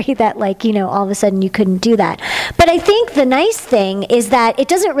scary that, like, you know, all of a sudden you couldn't do that. But I think the nice thing is that it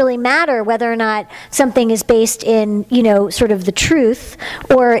doesn't really matter whether or not something is based in, you know, sort of the truth,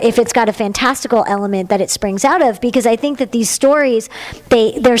 or if it's got a fantastical element that it springs out of, because I think that these stories,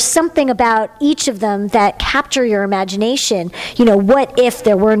 there's something about each of them that capture your imagination. You know, what if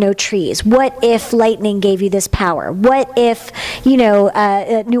there were no trees? What if lightning gave you this power? What if, you know,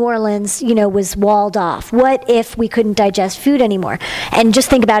 New Orleans, you know, was walled off? What if we couldn't digest food anymore? And just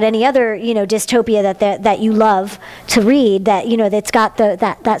think about any other, you know, dystopia that you love to read, that, you know, that's got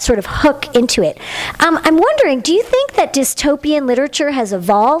that sort of hook into it. I'm wondering, do you think that dystopian literature has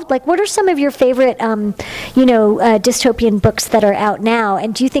evolved? Like, what are some of your favorite, you know, dystopian books that are out now?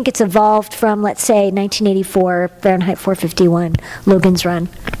 And do you think it's evolved from, let's say, 1984, Fahrenheit 451, Logan's Run?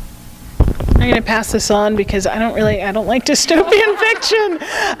 I'm going to pass this on because I don't like dystopian fiction.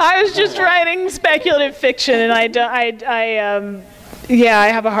 I was just writing speculative fiction, and I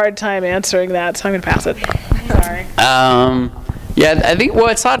have a hard time answering that, so I'm going to pass it. Sorry. Yeah, I think, well,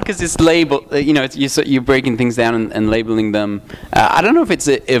 it's hard because it's labeled, you know, you're breaking things down and labeling them. I don't know if it's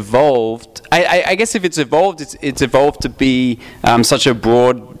evolved. I guess if it's evolved, it's evolved to be such a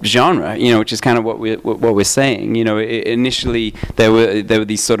broad genre, you know, which is kind of what we're saying. You know, initially there were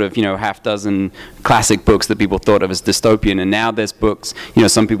these sort of, you know, half dozen classic books that people thought of as dystopian, and now there's books, you know,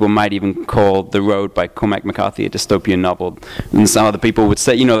 some people might even call The Road by Cormac McCarthy a dystopian novel, and some other people would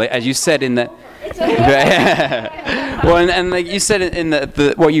say, you know, as you said in that. Well, and like you said in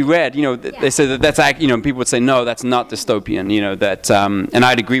the what you read, you know, they said that's, you know, people would say no, that's not dystopian, you know, that, and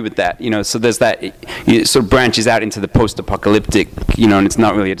I'd agree with that, you know. So there's that, it sort of branches out into the post-apocalyptic, you know, and it's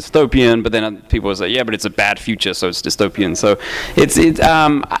not really a dystopian, but then people will say, yeah, but it's a bad future, so it's dystopian. So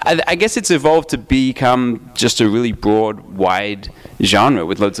I guess it's evolved to become just a really broad, wide genre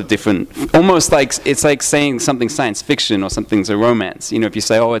with loads of different, almost like it's like saying something's science fiction or something's a romance. You know, if you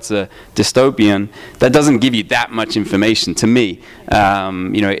say, oh, it's a dystopian, that doesn't give you that much information to me.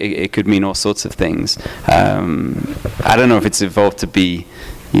 You know, it could mean all sorts of things. I don't know if it's evolved to be,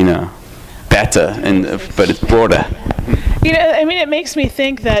 you know, better, but it's broader. You know, I mean, it makes me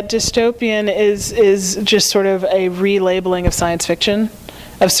think that dystopian is just sort of a relabeling of science fiction,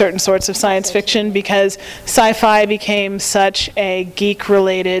 of certain sorts of science fiction, because sci-fi became such a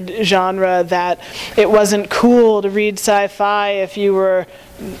geek-related genre that it wasn't cool to read sci-fi if you were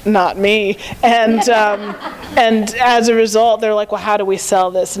not me, and as a result, they're like, well, how do we sell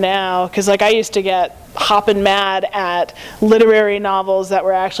this now? Because, like, I used to get hopping mad at literary novels that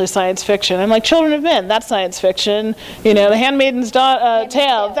were actually science fiction. I'm like, Children of Men, that's science fiction. You know, The Handmaid's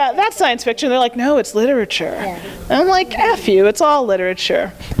Tale, that's science fiction. They're like, no, it's literature. Yeah. And I'm like, F you, it's all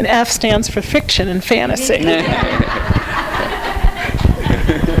literature. And F stands for fiction and fantasy.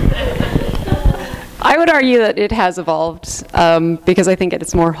 I would argue that it has evolved because I think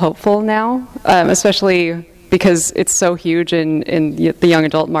it's more hopeful now, especially because it's so huge in the young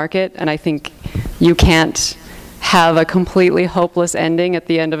adult market, and I think you can't have a completely hopeless ending at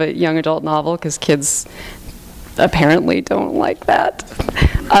the end of a young adult novel because kids apparently don't like that.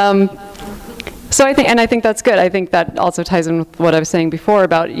 So I think that's good. I think that also ties in with what I was saying before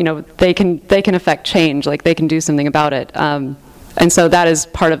about, you know, they can affect change, like they can do something about it. And so that is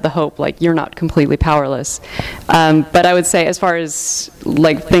part of the hope, like you're not completely powerless. But I would say as far as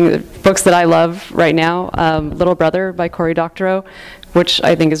like books that I love right now, Little Brother by Cory Doctorow, which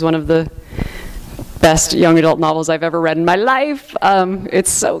I think is one of the best young adult novels I've ever read in my life.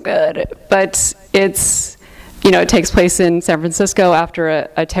 It's so good. But it's, you know, it takes place in San Francisco after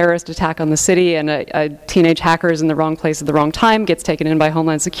a terrorist attack on the city, and a teenage hacker is in the wrong place at the wrong time, gets taken in by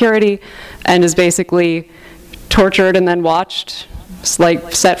Homeland Security, and is basically tortured and then watched,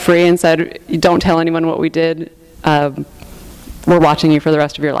 like set free and said, don't tell anyone what we did, we're watching you for the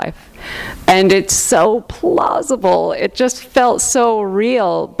rest of your life. And it's so plausible, it just felt so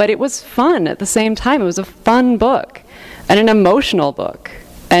real, but it was fun at the same time. It was a fun book and an emotional book,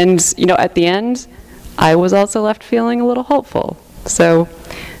 and you know, at the end I was also left feeling a little hopeful. So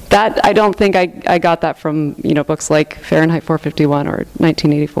that, I don't think I got that from, books like Fahrenheit 451 or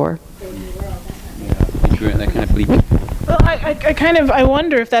 1984. That kind of bleak. Well, I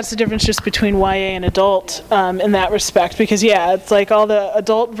wonder if that's the difference just between YA and adult in that respect, because it's like all the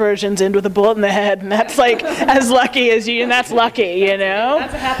adult versions end with a bullet in the head, and that's like as lucky as you, and that's lucky,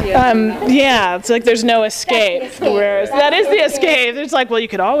 That's a happy ending. It's like there's no escape. Whereas that is the escape. It's like, well, you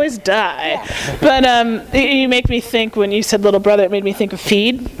could always die. Yeah. But you make me think, when you said Little Brother, it made me think of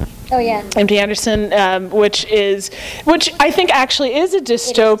Feed. Oh yeah, M.D. Anderson, which I think actually is a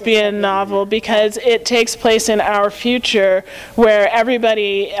dystopian novel, because it takes place in our future, where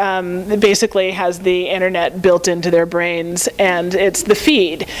everybody basically has the internet built into their brains, and it's the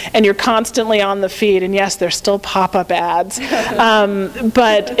feed, and you're constantly on the feed, and yes, there's still pop-up ads,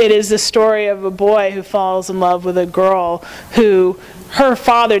 but it is the story of a boy who falls in love with a girl who. Her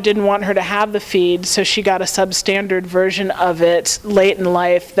father didn't want her to have the feed, so she got a substandard version of it late in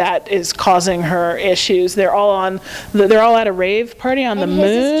life that is causing her issues. They're all at a rave party on the moon. And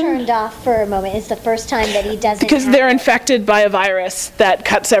his is turned off for a moment. It's the first time that he doesn't. Because they're infected by a virus that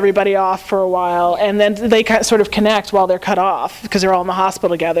cuts everybody off for a while, and then they sort of connect while they're cut off, because they're all in the hospital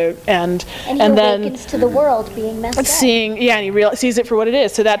together. And he then awakens to the world being messed up. And he sees it for what it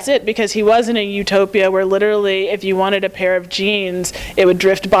is. So that's it, because he was in a utopia where literally, if you wanted a pair of jeans, it would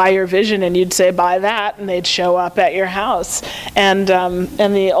drift by your vision, and you'd say, buy that, and they'd show up at your house. And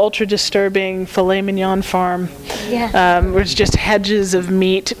the ultra disturbing filet mignon farm, was just hedges of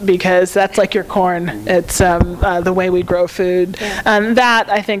meat, because that's like your corn. It's the way we grow food. Yeah. And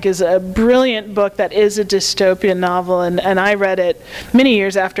that, I think, is a brilliant book that is a dystopian novel, and I read it many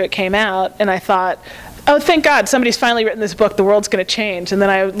years after it came out, and I thought, oh, thank God, somebody's finally written this book, the world's going to change. And then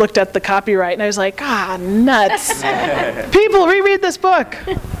I looked at the copyright, and I was like, nuts. People, reread this book.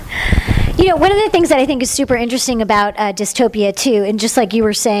 One of the things that I think is super interesting about dystopia too, and just like you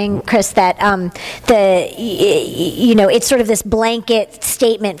were saying, Chris, that it's sort of this blanket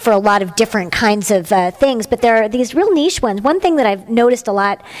statement for a lot of different kinds of things, but there are these real niche ones. One thing that I've noticed a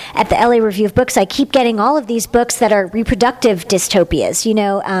lot at the LA Review of Books, I keep getting all of these books that are reproductive dystopias.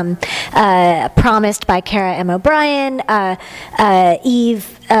 Promised by Cara M. O'Brien,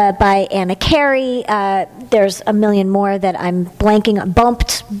 Eve by Anna Carey. There's a million more that I'm blanking on.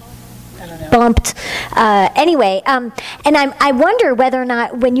 Bumped. Anyway, and I wonder whether or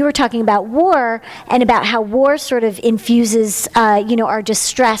not, when you were talking about war and about how war sort of infuses, our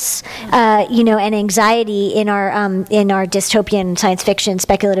distress, and anxiety in our dystopian science fiction,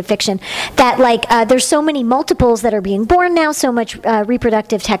 speculative fiction, that there's so many multiples that are being born now, so much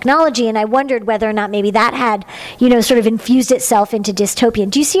reproductive technology, and I wondered whether or not maybe that had, sort of infused itself into dystopian.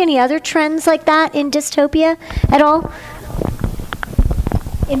 Do you see any other trends like that in dystopia at all?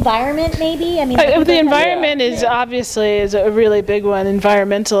 Environment, maybe? The environment is obviously a really big one.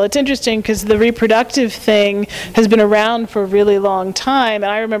 Environmental. It's interesting because the reproductive thing has been around for a really long time,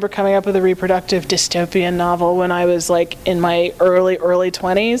 and I remember coming up with a reproductive dystopian novel when I was in my early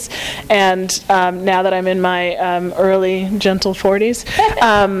 20s, and now that I'm in my early gentle 40s.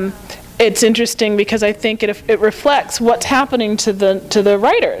 It's interesting because I think it reflects what's happening to the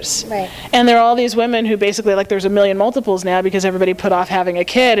writers. Right. And there are all these women who basically, there's a million multiples now because everybody put off having a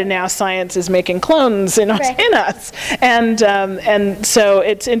kid, and now science is making clones in us. And so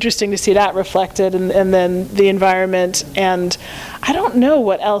it's interesting to see that reflected, and then the environment, and I don't know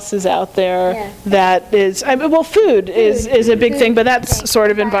what else is out there that is, food is a big thing, but that's sort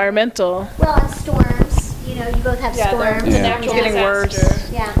of environmental. Well, and storms, you both have storms. The natural getting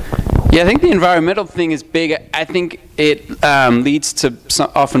worse. Yeah, I think the environmental thing is big. I think it leads to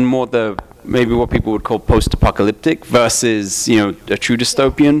often more maybe what people would call post-apocalyptic versus, a true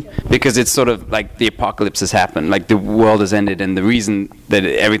dystopian, because it's sort of like the apocalypse has happened, like the world has ended, and the reason that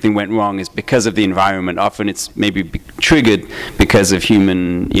everything went wrong is because of the environment. Often it's maybe triggered because of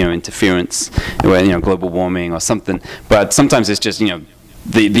human, interference, global warming or something. But sometimes it's just,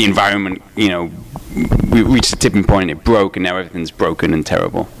 the environment, we reached a tipping point and it broke, and now everything's broken and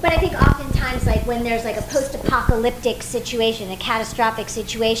terrible. But I think oftentimes, when there's a post-apocalyptic situation, a catastrophic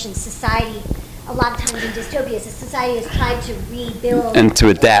situation, society, a lot of times in dystopias, society has tried to rebuild and to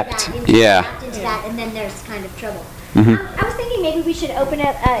adapt. Adapt into that, and then there's kind of trouble. Mm-hmm. I was thinking maybe we should open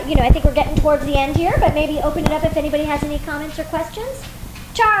up. I think we're getting towards the end here, but maybe open it up if anybody has any comments or questions.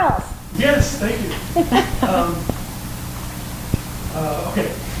 Charles. Yes, thank you. Okay.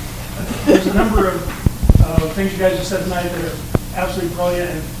 There's a number of things you guys just said tonight that are absolutely brilliant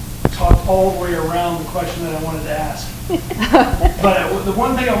and talk all the way around the question that I wanted to ask. But the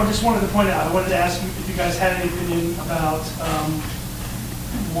one thing I just wanted to point out, I wanted to ask you if you guys had any opinion about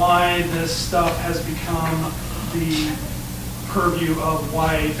why this stuff has become the purview of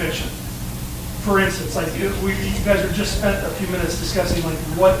YA fiction. For instance, like you guys are just spent a few minutes discussing like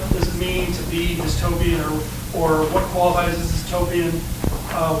what does it mean to be dystopian, or what qualifies as dystopian,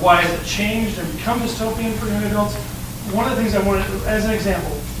 why has it changed and become dystopian for young adults. One of the things I wanted, as an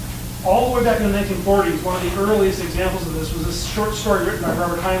example, all the way back in the 1940s, one of the earliest examples of this was this short story written by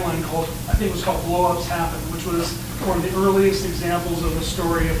Robert Heinlein called, I think it was called Blow Ups Happen, which was one of the earliest examples of a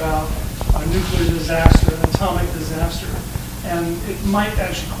story about a nuclear disaster, an atomic disaster. And it might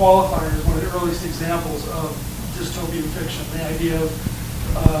actually qualify as one of the earliest examples of dystopian fiction, the idea of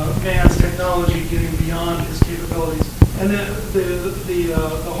man's technology getting beyond his capabilities. And then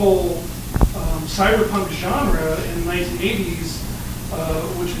the whole cyberpunk genre in the 1980s,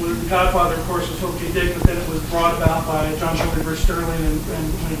 which was The Godfather, of course, was Philip K. Dick, but then it was brought about by John Shelby Sterling and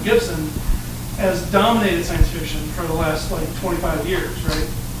Wayne Gibson, has dominated science fiction for the last like 25 years, right?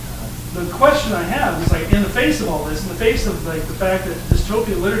 The question I have is, like, in the face of all this, in the face of like the fact that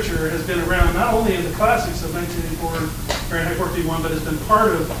dystopian literature has been around not only in the classics of 1984, Fahrenheit 451, but has been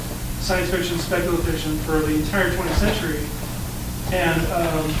part of science fiction, speculative fiction for the entire 20th century. And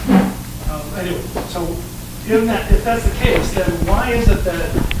anyway, so if that's the case, then why is it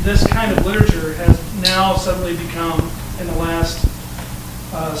that this kind of literature has now suddenly become, in the last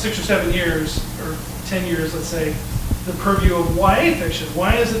 6 or 7 years, or 10 years, let's say, the purview of YA fiction?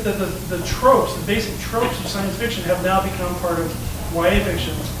 Why is it that the tropes, the basic tropes of science fiction have now become part of YA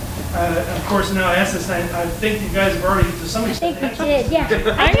fiction? And of course, now I ask this, and I think you guys have already, to some extent, I think we did, yeah.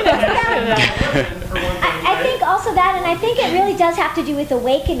 I think also that, and I think it really does have to do with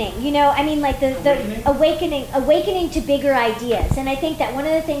awakening. You know, I mean, like the awakening to bigger ideas. And I think that one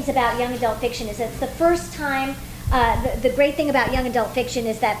of the things about young adult fiction is it's the first time. The great thing about young adult fiction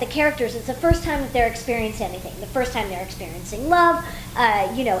is that the characters, it's the first time that they're experiencing anything. The first time they're experiencing love,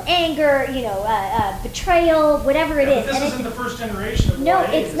 anger, betrayal, whatever it is. But this isn't the first generation of No,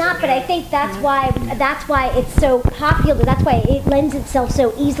 YA, it's not, but I think that's why it's so popular. That's why it lends itself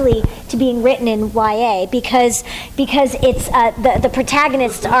so easily to being written in YA, because it's the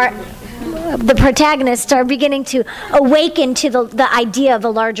protagonists are beginning to awaken to the idea of a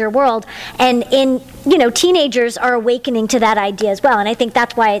larger world, and teenagers are awakening to that idea as well, and I think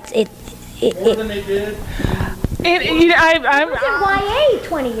that's why more than they did. I was in YA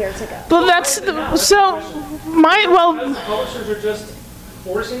 20 years ago. Well, that's Publishers are just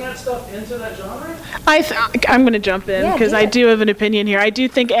forcing that stuff into that genre? I'm going to jump in because I do have an opinion here. I do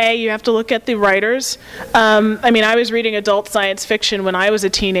think, you have to look at the writers. I was reading adult science fiction when I was a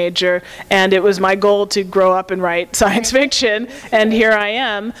teenager, and it was my goal to grow up and write science fiction, and here I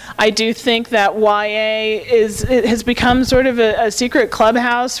am. I do think that YA has become sort of a secret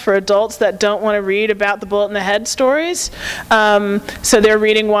clubhouse for adults that don't want to read about the bullet in the head stories. So they're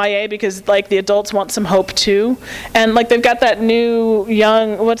reading YA because, like, the adults want some hope too. And, like, they've got that new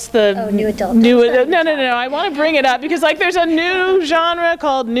young, what's the... new adult. No, I want to bring it up because, like, there's a new genre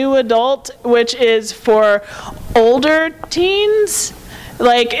called new adult, which is for older teens.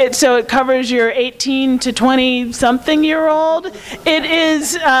 So it covers your 18 to 20 something year old. It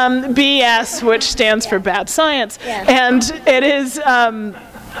is BS, which stands for bad science. Yeah. And it is,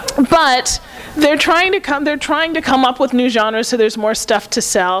 but they're trying to come up with new genres so there's more stuff to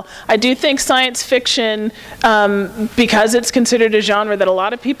sell. I do think science fiction, because it's considered a genre that a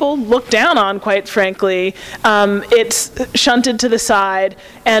lot of people look down on, quite frankly, it's shunted to the side,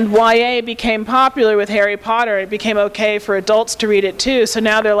 and YA became popular with Harry Potter. It became okay for adults to read it too, so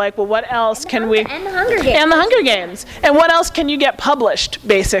now they're like, well, what else can we... And the Hunger Games. And the Hunger Games. And what else can you get published,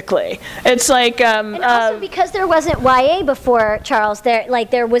 basically? It's like... and also because there wasn't YA before, Charles, there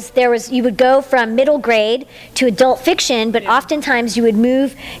was you would go from middle grade to adult fiction, but oftentimes you would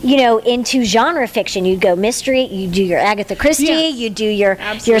move, into genre fiction. You'd go mystery, you do your Agatha Christie, you do your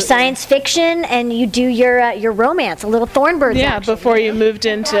science fiction, and you do your romance, a little Thornbirds action. Before you moved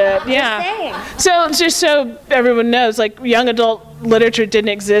into, So just so everyone knows, like, young adult literature didn't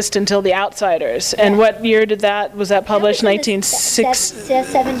exist until The Outsiders. And what year was that published?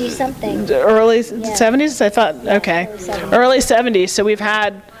 1970 something. Early 70s? I thought, okay. Early 70s. So we've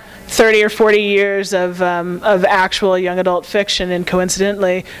had 30 or 40 years of actual young adult fiction, and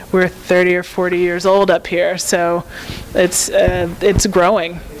coincidentally, we're 30 or 40 years old up here. So it's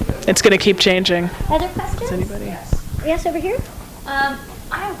growing. It's going to keep changing. Other questions? Does anybody? Yes, over here. I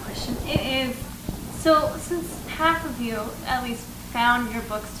have a question. It is, so since half of you at least found your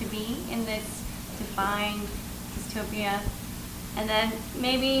books to be in this defined dystopia, and then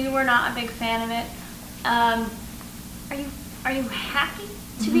maybe you were not a big fan of it, are you happy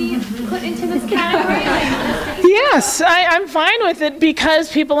to be put into this category? Yes, I'm fine with it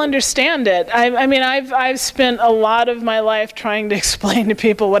because people understand it. I mean, I've spent a lot of my life trying to explain to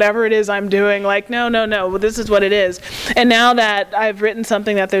people whatever it is I'm doing, like, no, well, this is what it is. And now that I've written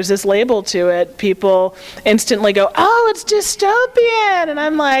something that there's this label to it, people instantly go, oh, it's dystopian. And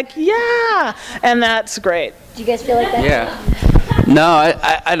I'm like, yeah. And that's great. Do you guys feel like that? Yeah. No,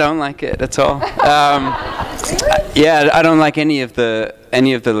 I don't like it at all. Yeah, I don't like any of the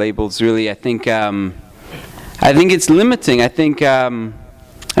labels really. I think it's limiting. I think I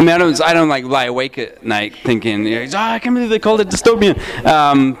don't like lie awake at night thinking, I can't believe they called it dystopian.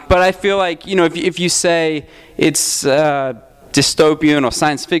 But I feel like, if you say it's dystopian or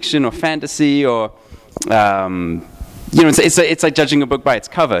science fiction or fantasy or it's like judging a book by its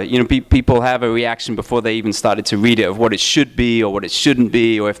cover. People have a reaction before they even started to read it of what it should be or what it shouldn't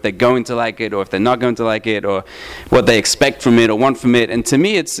be, or if they're going to like it or if they're not going to like it, or what they expect from it or want from it. And to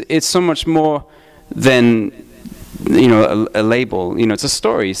me, it's so much more than a label. It's a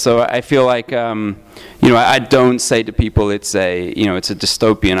story. So I feel like I don't say to people it's a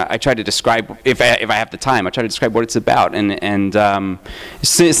dystopian. I try to describe, if I have the time, I try to describe what it's about. And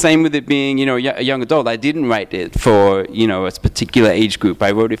same with it being a young adult. I didn't write it for a particular age group.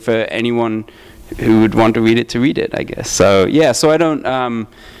 I wrote it for anyone who would want to read it, I guess. So yeah. So I don't.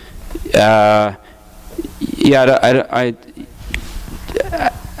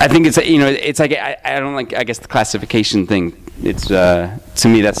 I think it's it's like I don't like, I guess, the classification thing. It's to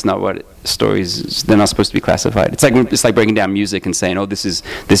me that's not what stories, they're not supposed to be classified. It's like breaking down music and saying, oh, this is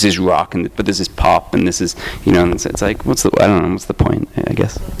rock, but this is pop, and this is and it's like what's the point, I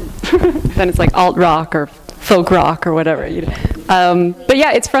guess. Then it's like alt rock or folk rock or whatever. But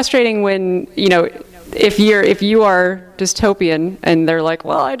yeah, it's frustrating when if you are dystopian and they're like,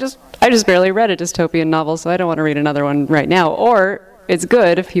 well, I just barely read a dystopian novel, so I don't want to read another one right now. Or it's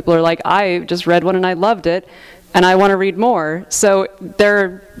good if people are like, I just read one and I loved it, and I want to read more. So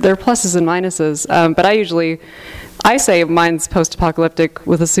there are pluses and minuses. But I say mine's post-apocalyptic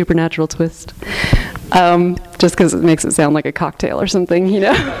with a supernatural twist, just because it makes it sound like a cocktail or something,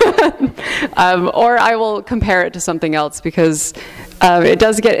 Or I will compare it to something else because it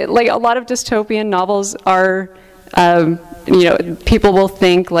does get, like, a lot of dystopian novels are. People will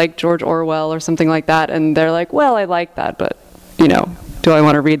think like George Orwell or something like that, and they're like, well, I like that, but do I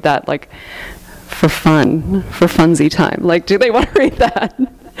want to read that, like, for fun, for funsy time? Like, do they want to read that?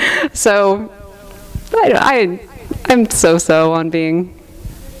 So I'm so on being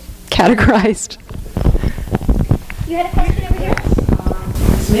categorized. You had a question over here?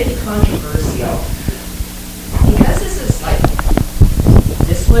 It's maybe controversial. Because this is like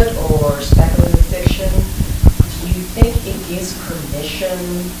dyslit or speculative fiction, do you think it gives permission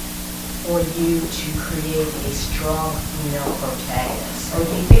for you to create a strong female protagonist? Or do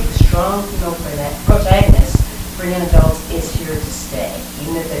you think the strong female protagonist for young adults is here to stay,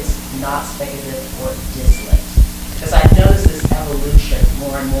 even if it's not speculative or dyslit? Because I've noticed this evolution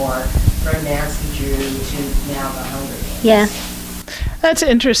more and more from Nancy Drew to now the Hunger Games. Yeah. That's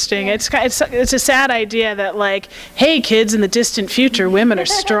interesting. It's a sad idea that, like, hey, kids, in the distant future, women are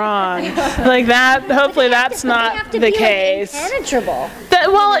strong. Like that. Hopefully, that's not the case. Impenetrable.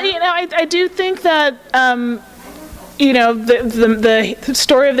 I do think that. The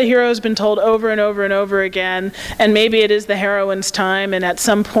story of the hero has been told over and over and over again, and maybe it is the heroine's time, and at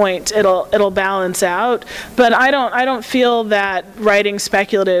some point it'll balance out. But I don't feel that writing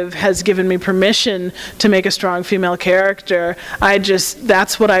speculative has given me permission to make a strong female character.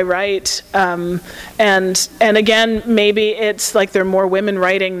 That's what I write. And again, maybe it's like there are more women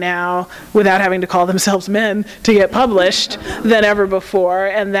writing now without having to call themselves men to get published than ever before,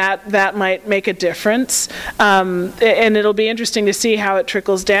 and that might make a difference. And it'll be interesting to see how it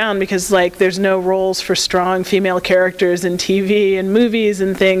trickles down, because, like, there's no roles for strong female characters in TV and movies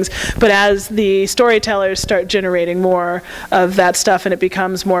and things. But as the storytellers start generating more of that stuff and it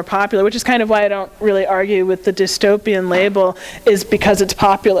becomes more popular, which is kind of why I don't really argue with the dystopian label, is because it's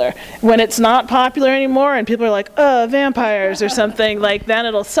popular. When it's not popular anymore and people are like, vampires or something, like, then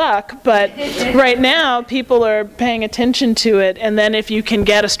it'll suck. But right now, people are paying attention to it, and then if you can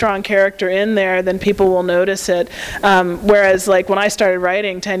get a strong character in there, then people will notice it. Whereas, like, when I started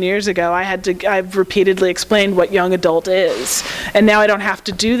writing 10 years ago, I've repeatedly explained what young adult is. And now I don't have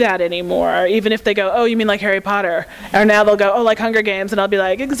to do that anymore. Even if they go, oh, you mean like Harry Potter? Or now they'll go, oh, like Hunger Games, and I'll be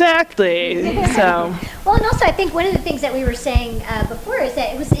like, exactly. So. Well, and also I think one of the things that we were saying before is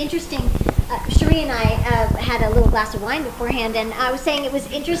that it was interesting. Sherri and I had a little glass of wine beforehand, and I was saying it was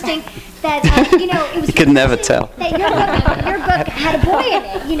interesting that it was. You could never tell. That your book had a boy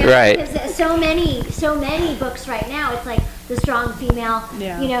in it, Right. because so many books right now, it's like the strong female,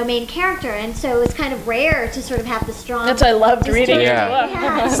 main character, and so it's kind of rare to sort of have the strong. That's I loved reading it.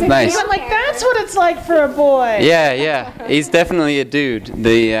 Yeah. It's nice. I'm like, that's what it's like for a boy. Yeah. He's definitely a dude. And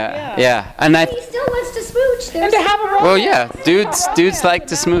he still wants to smooch. And to have a romance. Well, yeah, dudes like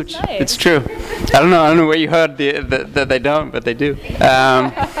to smooch. Nice. It's true. I don't know where you heard that they don't, but they do.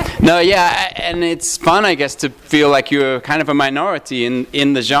 And it's fun, I guess, to feel like you're kind of a minority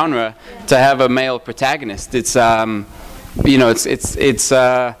in the genre to have a male protagonist. It's it's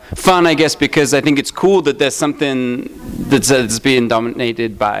fun, I guess, because I think it's cool that there's something that's being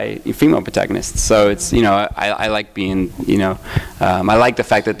dominated by female protagonists. So it's I like being I like the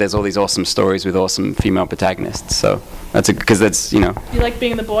fact that there's all these awesome stories with awesome female protagonists. So because that's You like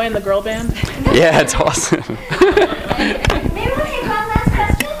being the boy in the girl band? Yeah, it's awesome. Maybe we'll take one last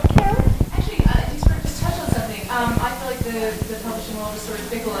question. Actually, just touch on something. I feel like the publishing world is sort of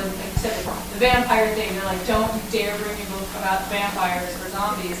fickle, and except the vampire thing, they're like, don't dare bring a book about vampires or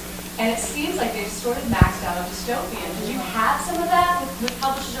zombies. And it seems like they've sort of maxed out on dystopian. Did you have some of that with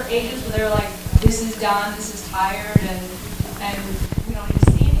publishers or agents where they were like, this is done, this is tired, and we don't need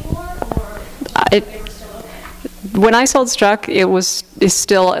to see anymore? Or they were still open? When I sold Struck, is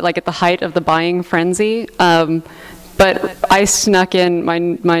still like at the height of the buying frenzy. But I snuck in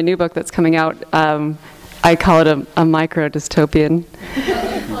my new book that's coming out. I call it a micro dystopian.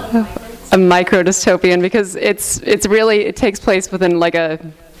 A micro dystopian because it's really, it takes place within like a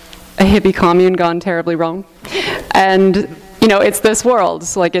hippie commune gone terribly wrong, and it's this world.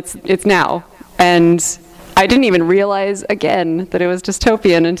 So like it's now, and I didn't even realize again that it was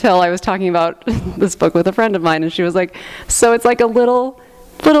dystopian until I was talking about this book with a friend of mine, and she was like, "So it's like a little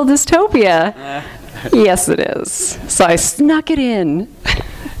dystopia." Yes, it is. So I snuck it in.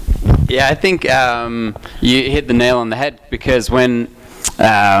 Yeah, I think you hit the nail on the head because when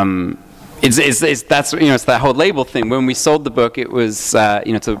it's that whole label thing. When we sold the book, it was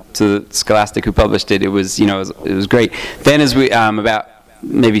to Scholastic, who published it. It was it was great. Then as we about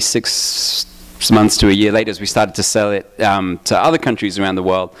maybe 6 months to a year later, as we started to sell it to other countries around the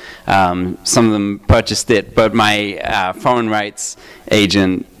world, some of them purchased it, but my foreign rights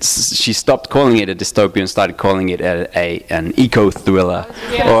agent, she stopped calling it a dystopian and started calling it an eco-thriller,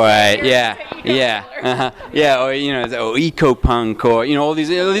 or or eco-punk, or all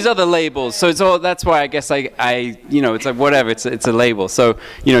these other labels. So it's all, that's why I guess I it's like whatever, it's a label. So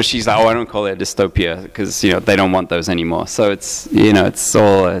she's like, oh, I don't call it a dystopia because they don't want those anymore. So it's it's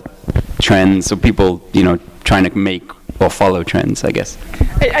all trends, so people trying to make or follow trends, I guess.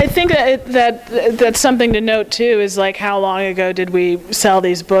 I think that's something to note too, is like how long ago did we sell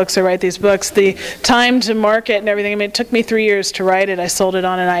these books or write these books? The time to market and everything. I mean, it took me 3 years to write it. I sold it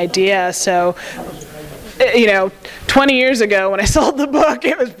on an idea, so 20 years ago when I sold the book,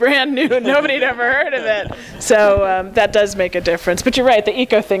 it was brand new and nobody had ever heard of it. So that does make a difference. But you're right, the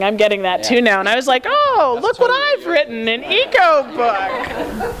eco thing, I'm getting that too now. And I was like, oh, look what I've written, an eco book.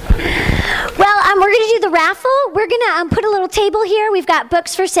 Well, we're going to do the raffle. We're going to put a little table here. We've got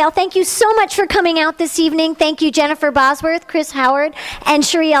books for sale. Thank you so much for coming out this evening. Thank you, Jennifer Bosworth, Chris Howard, and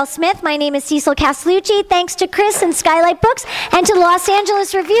Sherri L. Smith. My name is Cecil Castellucci. Thanks to Chris and SKYLIGHT Books, and to the Los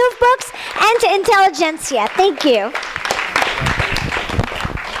Angeles Review of Books, and to Intelligentsia. Thank you.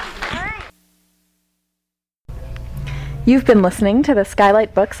 You've been listening to the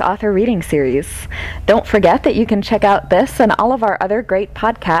SKYLIGHT Books Author Reading Series. Don't forget that you can check out this and all of our other great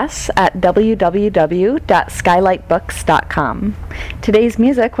podcasts at www.skylightbooks.com. Today's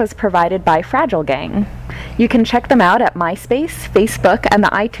music was provided by Fragile Gang. You can check them out at MySpace, Facebook, and the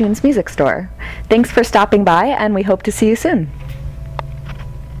iTunes Music Store. Thanks for stopping by, and we hope to see you soon.